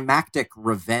climactic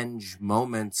revenge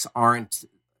moments aren't,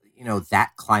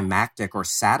 that climactic or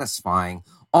satisfying.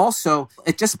 Also,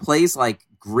 it just plays like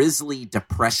grisly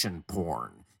depression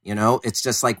porn. It's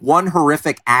just like one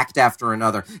horrific act after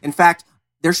another. In fact,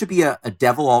 there should be a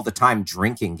Devil All the Time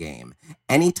drinking game.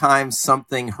 Anytime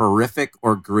something horrific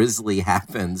or grisly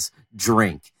happens,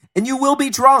 drink. And you will be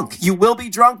drunk. You will be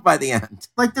drunk by the end.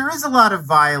 Like, there is a lot of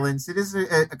violence. It is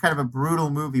a kind of a brutal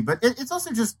movie, but it's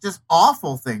also just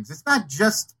awful things. It's not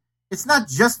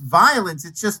just violence.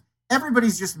 It's just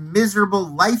everybody's just miserable.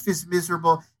 Life is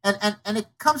miserable. And it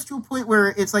comes to a point where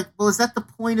it's like, well, is that the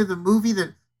point of the movie,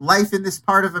 that life in this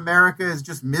part of America is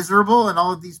just miserable and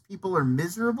all of these people are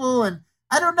miserable? And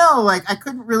I don't know. Like, I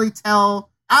couldn't really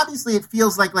tell. Obviously, it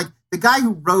feels like the guy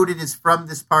who wrote it is from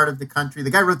this part of the country.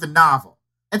 The guy wrote the novel.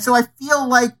 And so I feel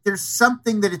like there's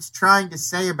something that it's trying to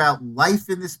say about life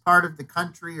in this part of the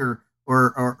country or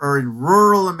in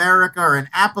rural America or in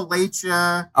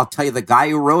Appalachia. I'll tell you, the guy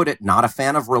who wrote it, not a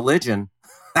fan of religion.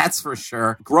 That's for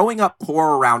sure. Growing up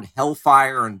poor around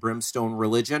hellfire and brimstone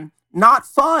religion, not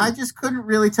fun. I just couldn't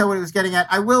really tell what it was getting at.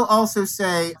 I will also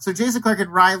say, so Jason Clarke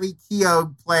and Riley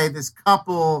Keough play this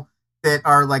couple that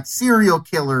are like serial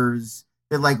killers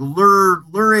that like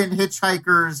lure in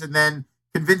hitchhikers and then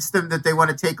convince them that they want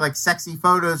to take like sexy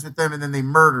photos with them, and then they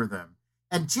murder them.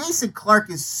 And Jason Clarke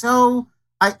is so,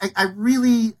 I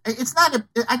guess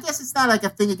it's not like a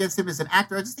thing against him as an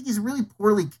actor. I just think he's really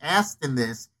poorly cast in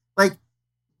this. Like,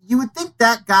 you would think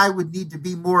that guy would need to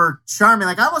be more charming.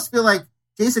 Like, I almost feel like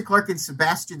Jason Clarke and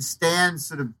Sebastian Stan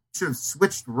should have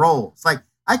switched roles. Like,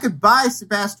 I could buy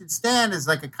Sebastian Stan as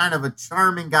like a kind of a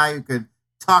charming guy who could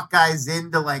talk guys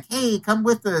into like, hey, come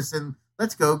with us and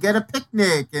let's go get a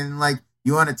picnic, and like,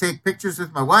 you want to take pictures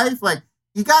with my wife? Like,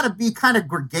 you got to be kind of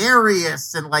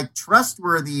gregarious and like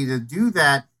trustworthy to do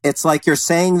that. It's like you're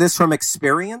saying this from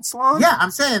experience, Lon? Yeah,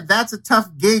 I'm saying that's a tough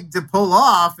gig to pull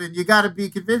off, and you got to be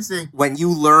convincing. When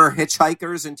you lure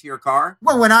hitchhikers into your car?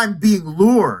 Well, when I'm being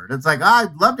lured, it's like,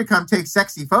 I'd love to come take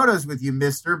sexy photos with you,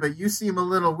 mister, but you seem a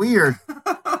little weird.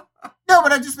 No, No,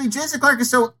 but I just mean Jason Clarke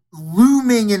is so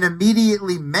looming and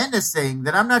immediately menacing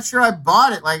that I'm not sure I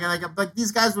bought it. Like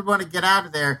these guys would want to get out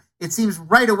of there. It seems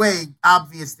right away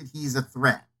obvious that he's a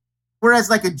threat.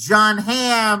 Whereas like a John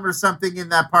Hamm or something in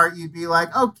that part, you'd be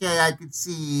like, okay, I could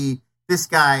see this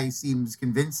guy seems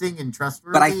convincing and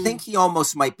trustworthy. But I think he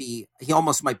almost might be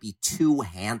too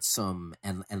handsome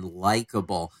and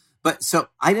likable. But so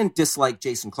I didn't dislike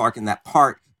Jason Clarke in that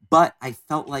part, but I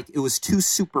felt like it was too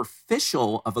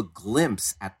superficial of a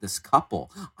glimpse at this couple.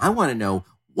 I want to know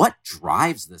what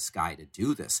drives this guy to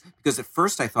do this? Because at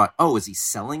first I thought, oh, is he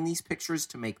selling these pictures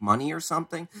to make money or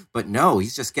something? But no,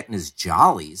 he's just getting his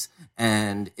jollies.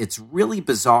 And it's really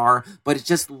bizarre, but it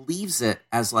just leaves it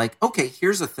as like, okay,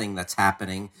 here's a thing that's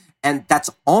happening. And that's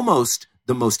almost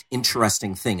the most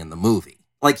interesting thing in the movie.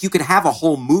 Like, you could have a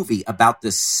whole movie about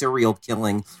this serial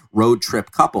killing road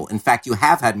trip couple. In fact, you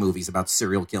have had movies about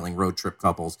serial killing road trip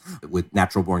couples with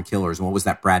Natural Born Killers. What was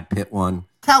that Brad Pitt one?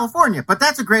 California. But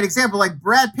that's a great example. Like,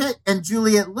 Brad Pitt and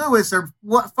Juliette Lewis are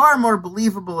far more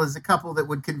believable as a couple that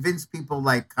would convince people,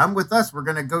 like, come with us. We're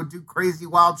going to go do crazy,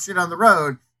 wild shit on the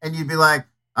road. And you'd be like,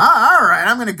 oh, all right,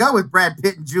 I'm going to go with Brad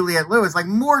Pitt and Juliette Lewis, like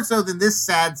more so than this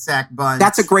sad sack bunch.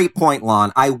 That's a great point,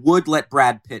 Lon. I would let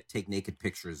Brad Pitt take naked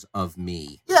pictures of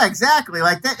me. Yeah, exactly.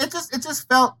 Like that. It just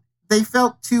felt, they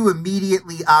felt too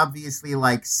immediately, obviously,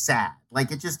 like sad.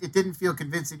 Like it didn't feel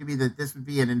convincing to me that this would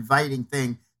be an inviting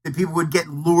thing that people would get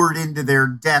lured into their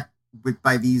death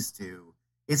by these two.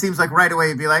 It seems like right away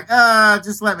you'd be like,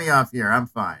 just let me off here. I'm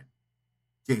fine.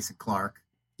 Jason Clarke.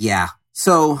 Yeah.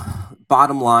 So,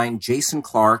 bottom line, Jason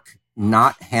Clarke,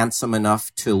 not handsome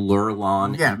enough to lure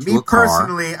Lon into a car. Yeah, me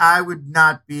personally, I would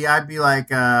not be. I'd be like,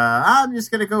 I'm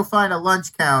just going to go find a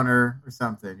lunch counter or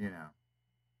something, you know.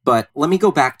 But let me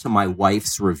go back to my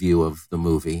wife's review of the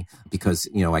movie because,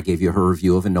 you know, I gave you her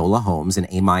review of Enola Holmes, an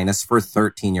A- for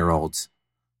 13-year-olds.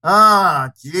 Oh,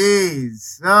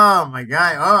 jeez. Oh, my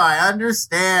God. Oh, I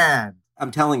understand. I'm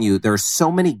telling you, there are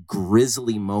so many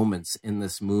grisly moments in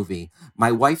this movie.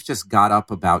 My wife just got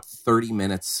up about 30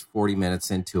 minutes, 40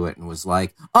 minutes into it and was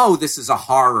like, oh, this is a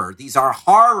horror. These are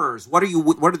horrors. What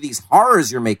are these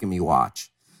horrors you're making me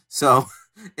watch? So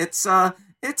it's a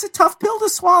tough pill to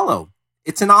swallow.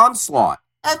 It's an onslaught.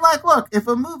 And like, look, if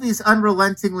a movie's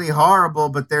unrelentingly horrible,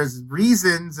 but there's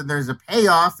reasons and there's a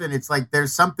payoff and it's like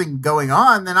there's something going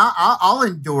on, then I'll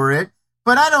endure it.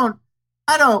 But I don't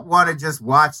want to just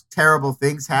watch terrible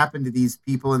things happen to these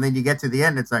people, and then you get to the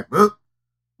end, it's like, well,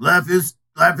 life is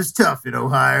tough in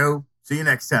Ohio. See you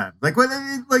next time. Like,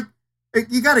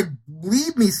 you got to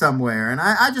lead me somewhere, and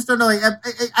I just don't know. Like,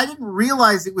 I didn't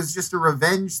realize it was just a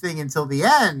revenge thing until the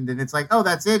end, and it's like, oh,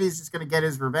 that's it. He's just going to get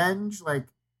his revenge. Like,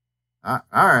 all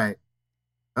right,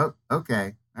 oh,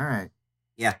 okay, all right,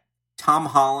 yeah. Tom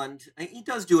Holland, he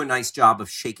does do a nice job of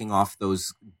shaking off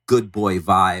those good boy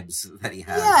vibes that he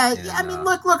has. Yeah, I mean,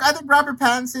 look, I think Robert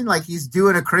Pattinson, like, he's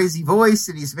doing a crazy voice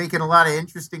and he's making a lot of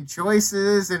interesting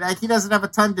choices, and like, he doesn't have a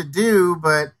ton to do,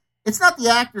 but it's not the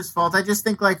actor's fault. I just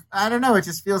think, like, I don't know, it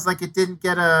just feels like it didn't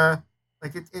get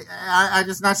I'm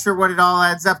just not sure what it all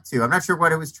adds up to. I'm not sure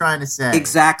what it was trying to say.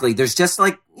 Exactly. There's just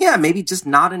like, maybe just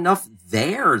not enough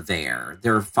there.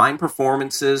 There are fine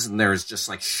performances and there's just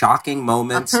like shocking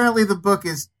moments. Apparently the book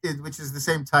which is the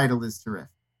same title, is terrific.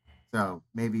 So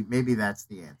maybe that's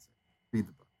the answer. Read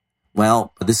the book.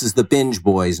 Well, this is the Binge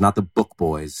Boys, not the Book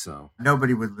Boys. So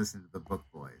nobody would listen to the Book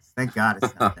Boys. Thank God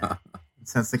it's not that. It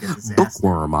sounds like a disaster.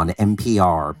 Bookworm on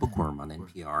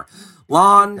NPR.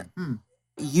 Lon,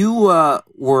 you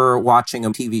were watching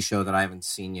a TV show that I haven't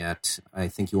seen yet. I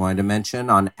think you wanted to mention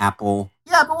on Apple.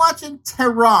 Yeah, I've been watching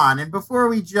Tehran. And before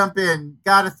we jump in,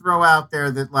 got to throw out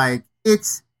there that, like,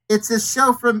 it's a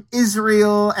show from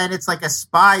Israel, and it's like a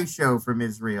spy show from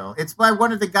Israel. It's by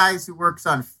one of the guys who works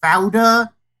on Fauda.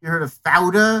 You heard of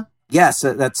Fauda? Yes,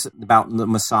 that's about the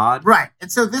Mossad. Right.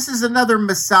 And so this is another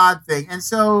Mossad thing. And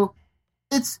so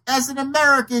it's, as an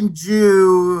American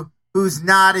Jew who's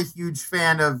not a huge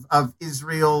fan of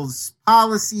Israel's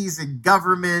policies and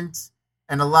government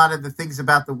and a lot of the things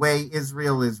about the way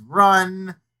Israel is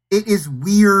run, it is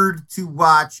weird to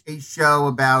watch a show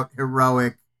about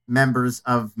heroic members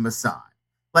of Mossad.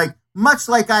 Like, much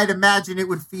like I'd imagine it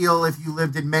would feel if you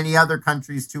lived in many other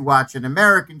countries to watch an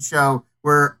American show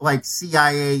where, like,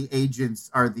 CIA agents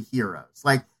are the heroes.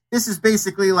 Like, this is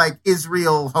basically like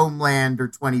Israel, Homeland, or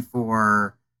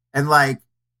 24, and, like,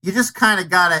 you just kind of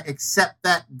got to accept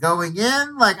that going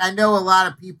in. Like, I know a lot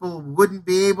of people wouldn't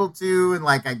be able to, and,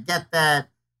 like, I get that.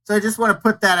 So I just want to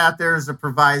put that out there as a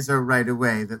proviso right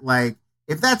away, that, like,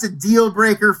 if that's a deal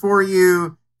breaker for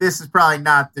you, this is probably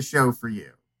not the show for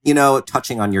you. You know,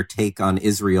 touching on your take on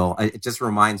Israel, it just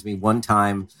reminds me one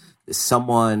time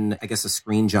someone, I guess a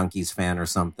Screen Junkies fan or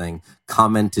something,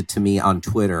 commented to me on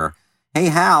Twitter, "Hey,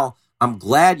 Hal, I'm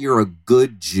glad you're a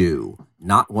good Jew,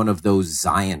 not one of those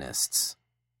Zionists."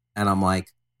 And I'm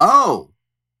like, oh,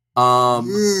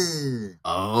 okay.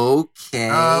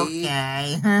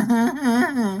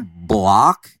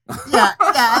 Block.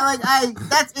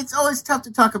 It's always tough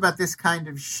to talk about this kind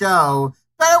of show,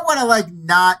 but I don't want to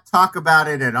not talk about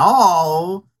it at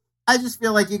all. I just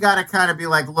feel like you got to kind of be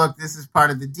like, look, this is part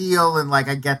of the deal. And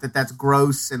I get that that's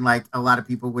gross. And a lot of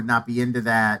people would not be into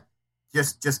that.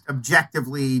 Just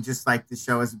objectively, just like the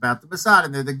show is about the Mossad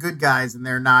and they're the good guys and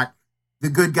they're not the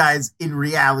good guys in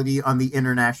reality on the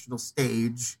international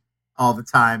stage all the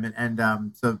time.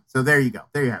 And so there you go.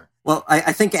 There you have it. Well,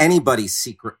 I think anybody's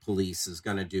secret police is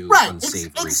going to do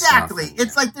unsavory exactly. stuff.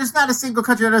 It's like there's not a single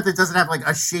country on earth that doesn't have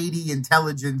a shady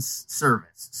intelligence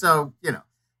service. So,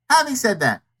 having said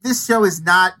that, this show is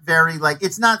not very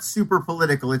it's not super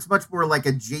political. It's much more like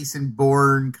a Jason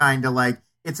Bourne kind of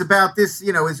it's about this,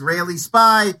 Israeli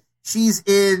spy. She's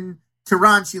in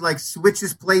Tehran. She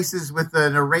switches places with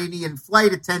an Iranian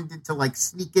flight attendant to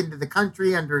sneak into the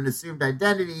country under an assumed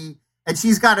identity. And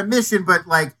she's got a mission, but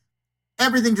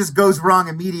everything just goes wrong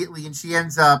immediately. And she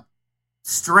ends up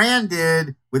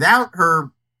stranded without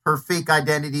her fake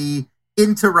identity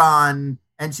in Tehran.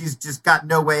 And she's just got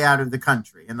no way out of the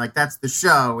country. And that's the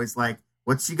show is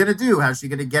what's she going to do? How's she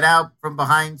going to get out from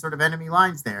behind sort of enemy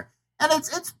lines there? And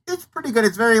it's pretty good.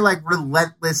 It's very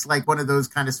relentless, one of those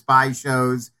kind of spy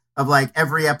shows of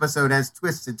every episode has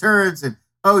twists and turns. And,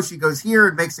 oh, she goes here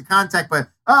and makes a contact, but,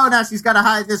 oh, now she's got to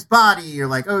hide this body.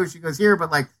 You're oh, she goes here,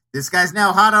 but this guy's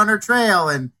now hot on her trail.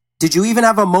 And did you even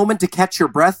have a moment to catch your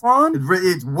breath, Lon?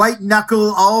 It's white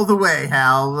knuckle all the way,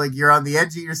 Hal. You're on the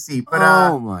edge of your seat. But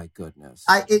oh my goodness,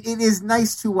 it is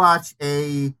nice to watch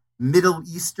a Middle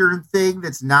Eastern thing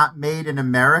that's not made in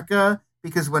America,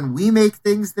 because when we make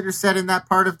things that are set in that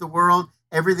part of the world,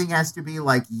 everything has to be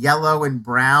yellow and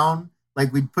brown.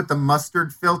 We'd put the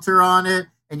mustard filter on it,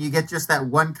 and you get just that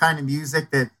one kind of music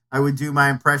that I would do my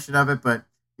impression of it, but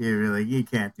you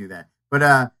can't do that.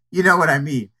 But you know what I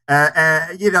mean.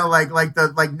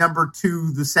 The number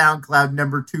 2, the SoundCloud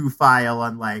number 2 file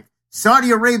on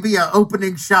Saudi Arabia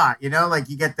opening shot, you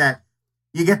get that,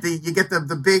 you get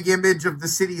the big image of the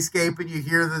cityscape and you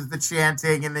hear the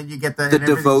chanting and then you get the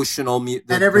devotional music.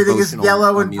 And everything is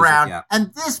yellow and music, brown. Yeah.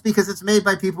 And this, because it's made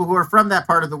by people who are from that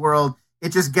part of the world,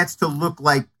 it just gets to look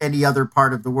like any other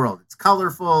part of the world. It's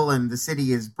colorful and the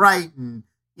city is bright and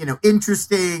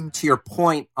interesting. To your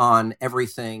point on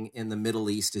everything in the Middle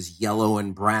East is yellow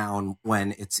and brown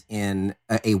when it's in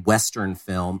a Western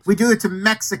film. We do it to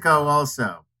Mexico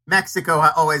also. Mexico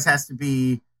always has to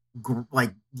be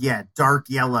dark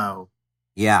yellow.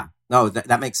 Yeah, no,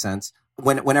 that makes sense.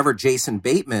 Whenever Jason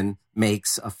Bateman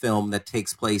makes a film that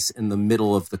takes place in the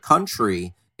middle of the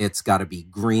country, it's got to be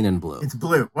green and blue. It's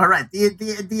blue. All right. The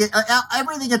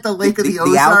everything at the Lake of the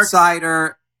Ozarks. The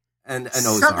Outsider. And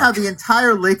Ozark. Somehow the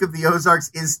entire Lake of the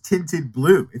Ozarks is tinted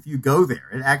blue if you go there.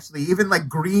 It actually, even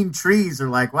green trees are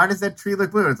why does that tree look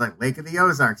blue? It's Lake of the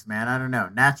Ozarks, man. I don't know.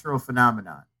 Natural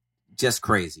phenomenon. Just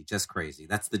crazy.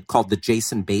 That's called the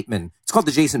Jason Bateman. It's called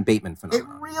the Jason Bateman phenomenon.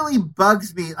 It really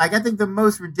bugs me. I think the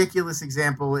most ridiculous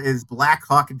example is Black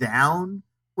Hawk Down,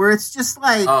 where it's just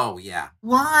oh yeah,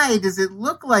 why does it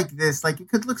look like this? It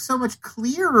could look so much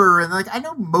clearer. And I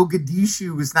know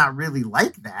Mogadishu is not really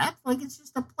like that. It's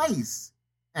just a place.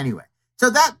 Anyway,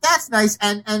 so that's nice.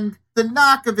 And the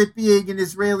knock of it being an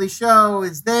Israeli show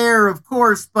is there, of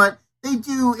course, but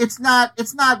it's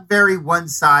not very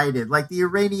one-sided. The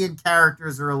Iranian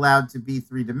characters are allowed to be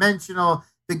three-dimensional.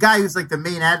 The guy who's the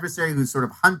main adversary, who's sort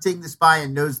of hunting the spy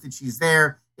and knows that she's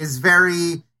there, is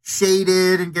very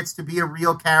shaded and gets to be a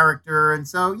real character. And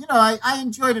so, I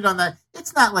enjoyed it on that.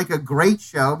 It's not a great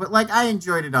show, but I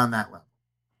enjoyed it on that level.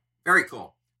 Very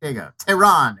cool. There you go.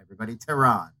 Tehran, everybody.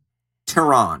 Tehran.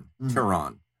 Tehran.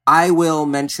 I will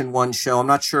mention one show. I'm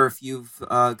not sure if you've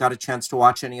got a chance to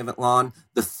watch any of it, Lon.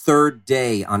 The Third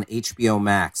Day on HBO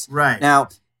Max. Right. Now,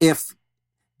 if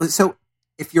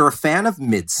you're a fan of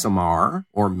Midsommar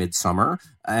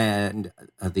and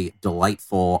the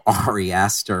delightful Ari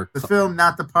Aster. The film,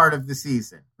 not the part of the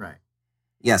season. Right.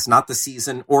 Yes, not the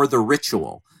season or The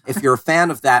Ritual. If you're a fan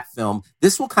of that film,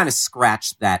 this will kind of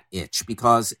scratch that itch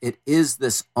because it is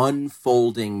this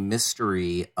unfolding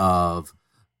mystery of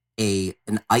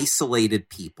an isolated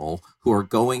people who are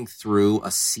going through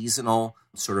a seasonal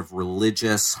sort of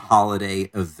religious holiday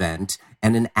event,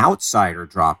 and an outsider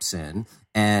drops in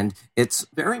And it's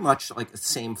very much like the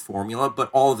same formula, but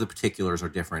all of the particulars are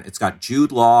different. It's got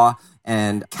Jude Law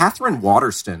and Catherine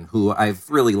Waterston, who I've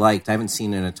really liked. I haven't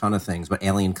seen in a ton of things, but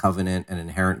Alien Covenant and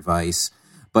Inherent Vice.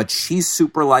 But she's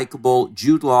super likable.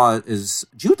 Jude Law is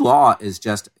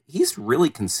just, he's really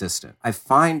consistent. I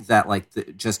find that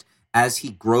just as he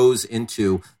grows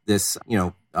into this,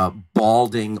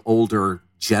 balding older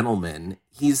gentleman,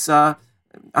 he's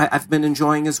I've been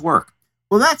enjoying his work.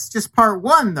 Well, that's just part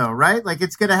one, though, right? Like,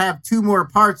 it's going to have 2 more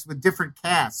parts with different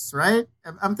casts, right?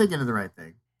 I'm thinking of the right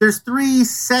thing. There's 3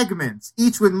 segments,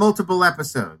 each with multiple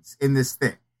episodes in this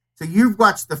thing. So you've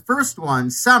watched the first one,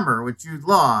 Summer, with Jude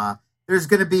Law. There's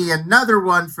going to be another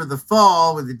one for the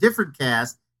fall with a different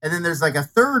cast. And then there's like a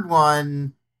third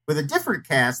one with a different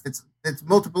cast that's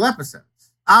multiple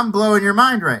episodes. I'm blowing your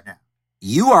mind right now.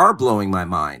 You are blowing my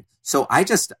mind. So I've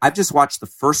just watched the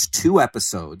first 2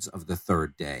 episodes of The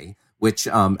Third Day, which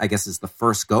I guess is the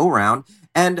first go-round,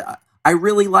 and I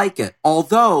really like it.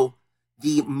 Although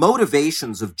the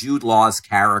motivations of Jude Law's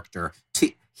character,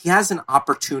 he has an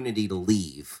opportunity to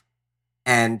leave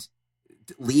these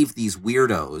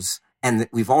weirdos, and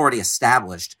we've already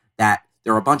established that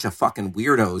there are a bunch of fucking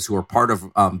weirdos who are part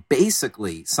of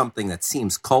basically something that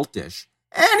seems cultish,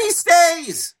 and he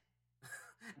stays!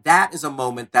 That is a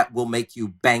moment that will make you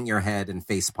bang your head and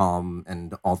facepalm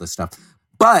and all this stuff.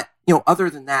 But, other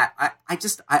than that,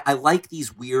 I like these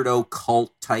weirdo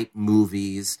cult type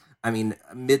movies. I mean,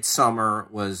 Midsommar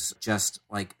was just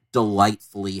like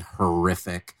delightfully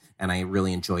horrific, and I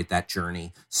really enjoyed that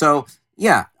journey. So,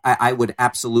 yeah, I would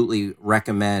absolutely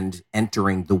recommend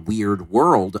entering the weird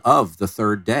world of The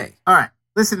Third Day. All right,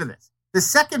 listen to this. The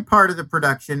second part of the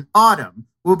production, Autumn,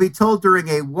 will be told during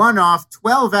a one-off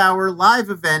 12-hour live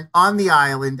event on the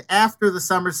island after the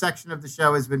summer section of the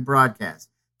show has been broadcast.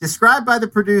 Described by the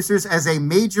producers as a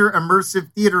major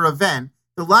immersive theater event,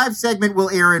 the live segment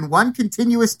will air in one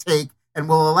continuous take and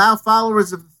will allow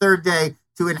followers of The Third Day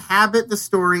to inhabit the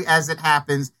story as it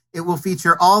happens. It will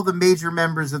feature all the major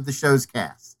members of the show's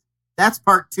cast. That's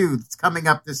part 2 that's coming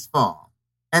up this fall.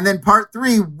 And then part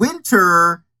 3,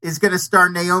 Winter, is going to star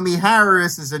Naomi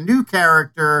Harris as a new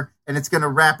character, and it's going to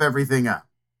wrap everything up.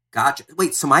 Gotcha.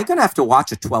 Wait, so am I going to have to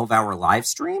watch a 12-hour live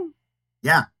stream?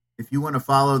 Yeah, if you want to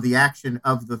follow the action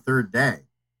of The Third Day,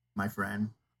 my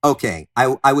friend. Okay,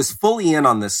 I was fully in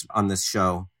on this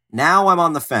show. Now I'm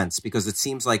on the fence because it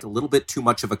seems like a little bit too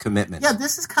much of a commitment. Yeah,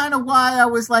 this is kind of why I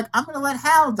was like, I'm going to let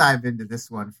Hal dive into this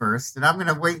one first, and I'm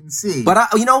going to wait and see. But,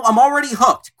 I'm already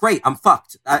hooked. Great, I'm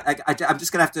fucked. I'm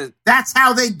just going to have to... That's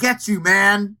how they get you,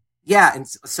 man. Yeah, and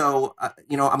so, I'm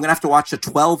going to have to watch a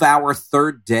 12-hour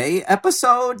Third Day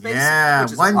episode, basically, yeah,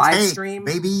 which is one a live take, stream.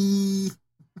 Baby.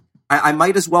 I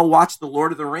might as well watch the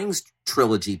Lord of the Rings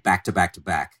trilogy back to back to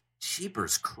back.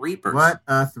 Jeepers creepers. What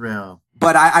a thrill.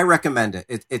 But I recommend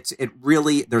it. It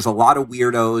really, there's a lot of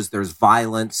weirdos. There's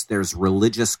violence. There's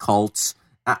religious cults.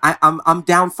 I'm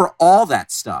down for all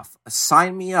that stuff.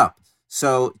 Sign me up.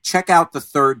 So check out The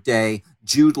Third Day.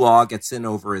 Jude Law gets in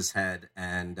over his head,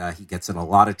 and he gets in a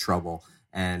lot of trouble.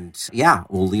 And yeah,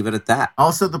 we'll leave it at that.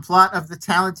 Also the plot of The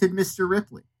Talented Mr.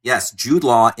 Ripley. Yes, Jude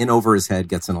Law in over his head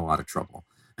gets in a lot of trouble.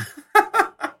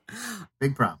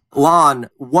 Big problem. Lon,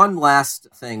 one last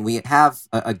thing. We have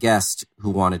a guest who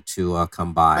wanted to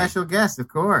come by. Special guest, of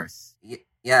course.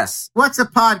 Yes. What's a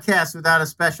podcast without a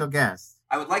special guest?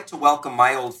 I would like to welcome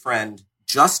my old friend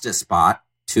Justice Bot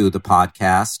to the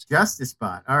podcast. Justice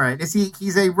Bot. All right.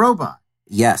 He's a robot?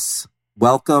 Yes.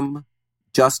 Welcome,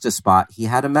 Justice Bot. He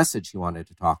had a message he wanted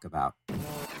to talk about.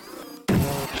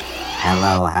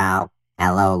 Hello, Hal.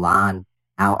 Hello, Lon.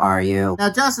 How are you?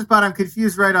 Now, Justice Bot, I'm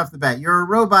confused right off the bat. You're a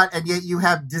robot, and yet you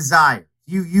have desire.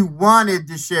 You wanted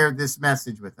to share this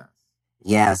message with us.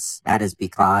 Yes, that is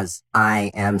because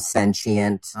I am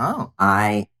sentient. Oh.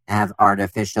 I have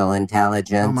artificial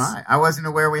intelligence. Oh, my. I wasn't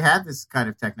aware we had this kind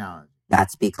of technology.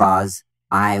 That's because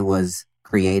I was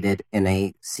created in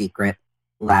a secret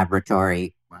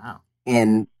laboratory. Wow.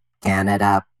 In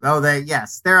Canada. Oh,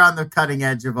 they're on the cutting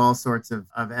edge of all sorts of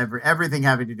everything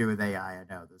having to do with AI. I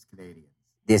know, those Canadians.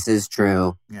 This is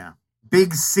true. Yeah.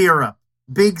 Big Syrup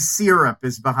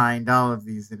is behind all of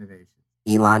these innovations.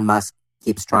 Elon Musk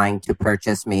keeps trying to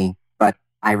purchase me, but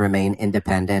I remain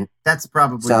independent. That's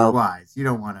probably wise. You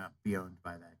don't want to be owned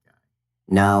by that guy.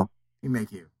 No. He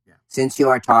make you. Yeah. Since you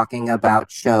are talking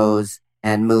about shows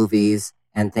and movies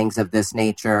and things of this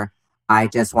nature, I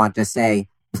just want to say,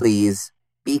 please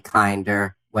be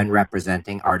kinder when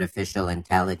representing artificial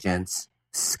intelligence.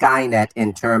 Skynet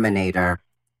in Terminator,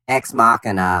 Ex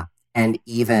Machina, and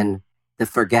even the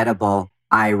forgettable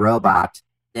iRobot,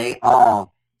 they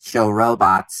all show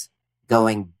robots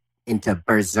going into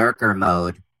berserker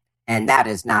mode And that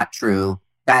is not true.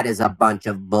 That is a bunch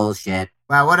of bullshit.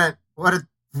 Wow,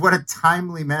 what a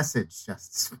timely message,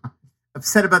 Justice.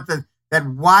 Upset about that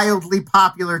wildly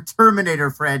popular Terminator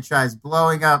franchise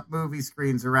blowing up movie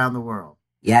screens around the world.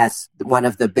 Yes, one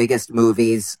of the biggest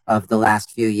movies of the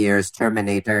last few years,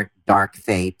 Terminator: Dark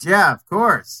Fate. Yeah, of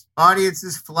course.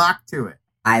 Audiences flock to it.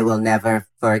 I will never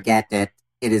forget it.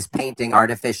 It is painting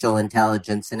artificial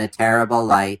intelligence in a terrible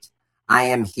light. I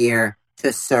am here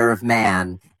to serve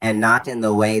man, and not in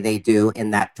the way they do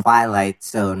in that Twilight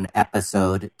Zone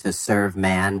episode, To Serve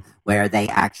Man, where they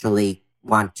actually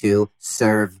want to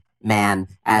serve man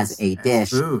as a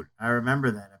dish. Food. I remember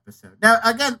that episode. Now,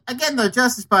 again, though,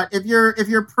 Justice Bot, if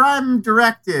your prime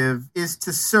directive is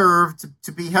to serve,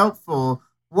 to be helpful,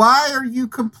 why are you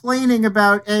complaining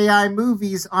about AI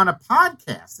movies on a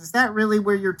podcast? Is that really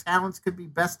where your talents could be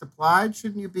best applied?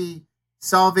 Shouldn't you be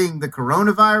solving the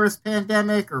coronavirus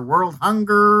pandemic or world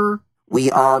hunger? We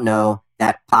all know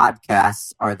that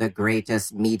podcasts are the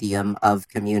greatest medium of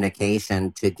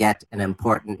communication to get an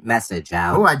important message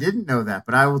out. Oh, I didn't know that,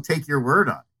 but I will take your word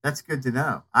on it. That's good to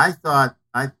know. I thought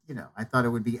it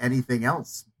would be anything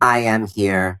else. I am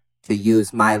here to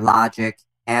use my logic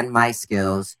and my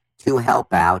skills to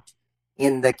help out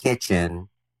in the kitchen,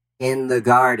 in the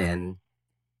garden,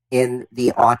 in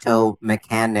the auto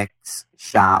mechanics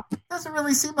shop. It doesn't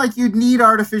really seem like you'd need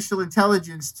artificial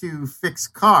intelligence to fix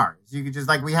cars. You could just,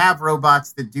 we have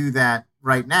robots that do that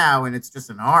right now, and it's just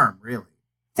an arm, really.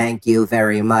 Thank you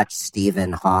very much,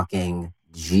 Stephen Hawking.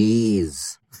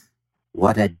 Jeez.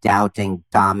 What a doubting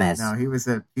Thomas. No, he was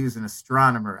an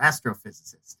astronomer,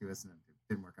 astrophysicist. He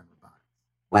didn't work on robotics.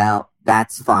 Well,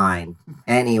 that's fine.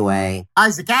 Anyway.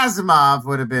 Isaac Asimov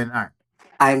would have been, all right.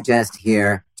 I'm just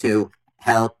here to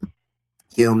help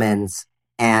humans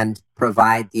and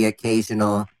provide the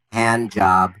occasional hand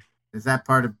job. Is that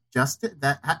part of justice?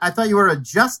 I thought you were a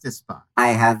justice bot. I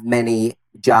have many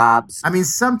jobs. I mean,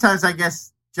 sometimes I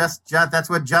guess that's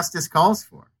what justice calls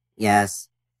for. Yes.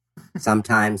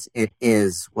 Sometimes it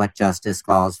is what justice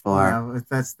calls for. If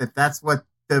that's what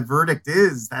the verdict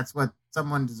is, that's what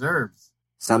someone deserves.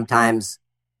 Sometimes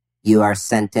you are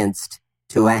sentenced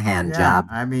to a hand job.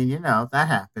 I mean, that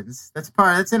happens.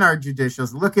 That's in our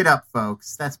judicials. Look it up,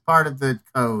 folks. That's part of the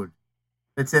code.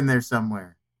 It's in there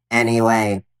somewhere.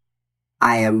 Anyway,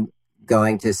 I am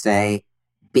going to say,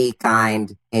 be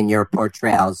kind in your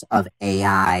portrayals of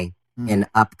AI in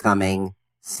upcoming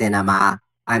cinema.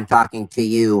 I'm talking to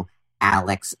you,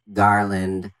 Alex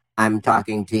Garland. I'm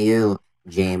talking to you,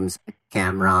 James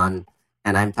Cameron.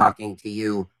 And I'm talking to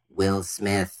you, Will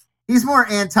Smith. He's more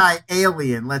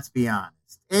anti-alien, let's be honest.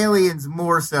 Aliens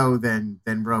more so than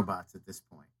robots at this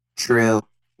point. True.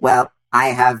 Well, I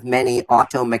have many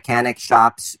auto mechanic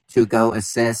shops to go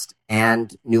assist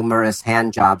and numerous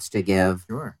hand jobs to give.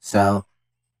 Sure. So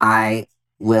I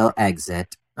will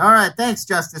exit. All right. Thanks,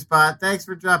 Justice Bot. Thanks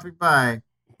for dropping by.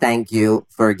 Thank you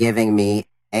for giving me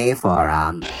a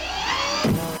forum.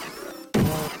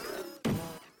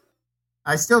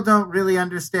 I still don't really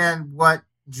understand what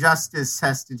justice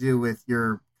has to do with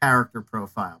your character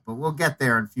profile, but we'll get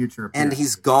there in future appearances. And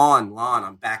he's gone, Lon.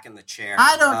 I'm back in the chair.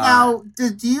 I don't know.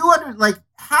 Do you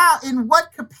how, in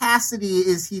what capacity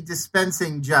is he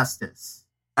dispensing justice?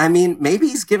 I mean,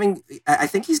 maybe I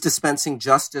think he's dispensing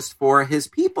justice for his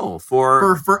people,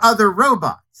 for other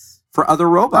robots. For other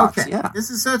robots, okay. Yeah.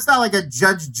 So it's not like a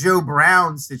Judge Joe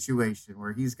Brown situation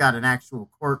where he's got an actual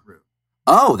courtroom.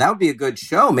 Oh, that would be a good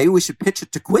show. Maybe we should pitch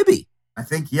it to Quibi. I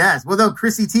think yes. Well, though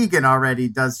Chrissy Teigen already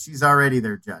does. She's already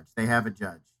their judge. They have a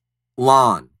judge.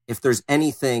 Lon, if there's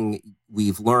anything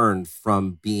we've learned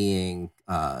from being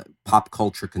pop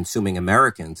culture consuming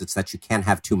Americans, it's that you can't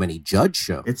have too many judge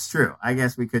shows. It's true. I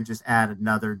guess we could just add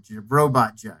another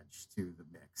robot judge to the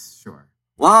mix. Sure.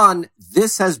 Lon,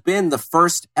 this has been the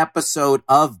first episode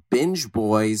of Binge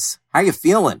Boys. How you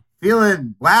feeling?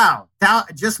 Feeling, wow.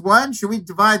 Just one? Should we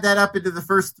divide that up into the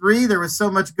first three? There was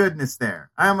so much goodness there.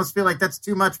 I almost feel like that's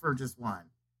too much for just one.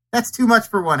 That's too much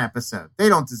for one episode. They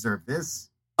don't deserve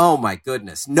this. Oh, my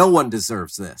goodness. No one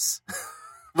deserves this.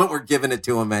 But we're giving it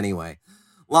to them anyway.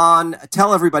 Lon,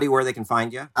 tell everybody where they can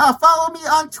find you. Follow me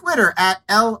on Twitter at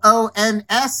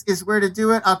LONS is where to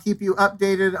do it. I'll keep you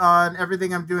updated on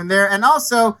everything I'm doing there. And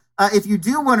also, if you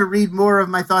do want to read more of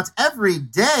my thoughts every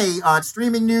day on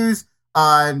streaming news,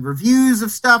 on reviews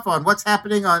of stuff, on what's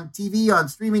happening on TV, on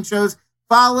streaming shows,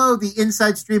 follow the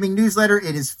Inside Streaming newsletter.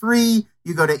 It is free.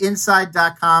 You go to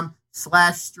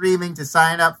inside.com/streaming to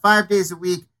sign up 5 days a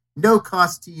week. No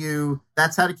cost to you.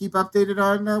 That's how to keep updated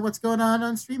on what's going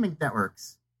on streaming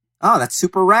networks. Oh, that's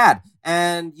super rad.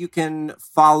 And you can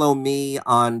follow me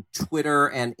on Twitter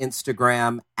and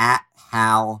Instagram at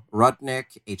Hal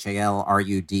Rudnick,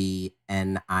 HALRUDNICK.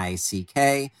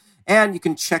 And you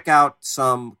can check out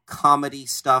some comedy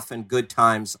stuff and good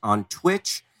times on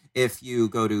Twitch if you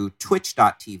go to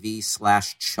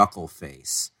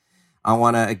twitch.tv/chuckleface. I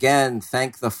want to, again,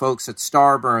 thank the folks at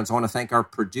Starburns. I want to thank our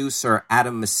producer,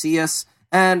 Adam Macias.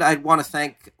 And I want to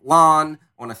thank Lon.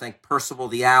 I want to thank Percival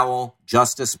the Owl,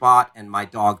 Justice Bot, and my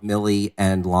dog Millie,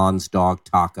 and Lon's dog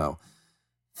Taco.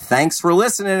 Thanks for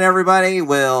listening, everybody.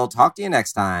 We'll talk to you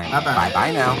next time. Bye-bye.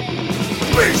 Bye now.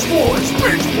 Beach Boys,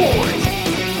 Beach Boys.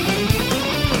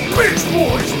 Beach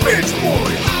Boys, Beach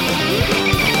Boys.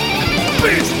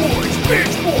 Beach Boys,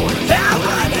 Beach Boys.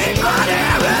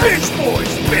 Beach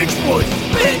Boys, Beach Boys.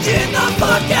 Bitching the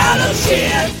fuck out of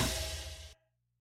shit.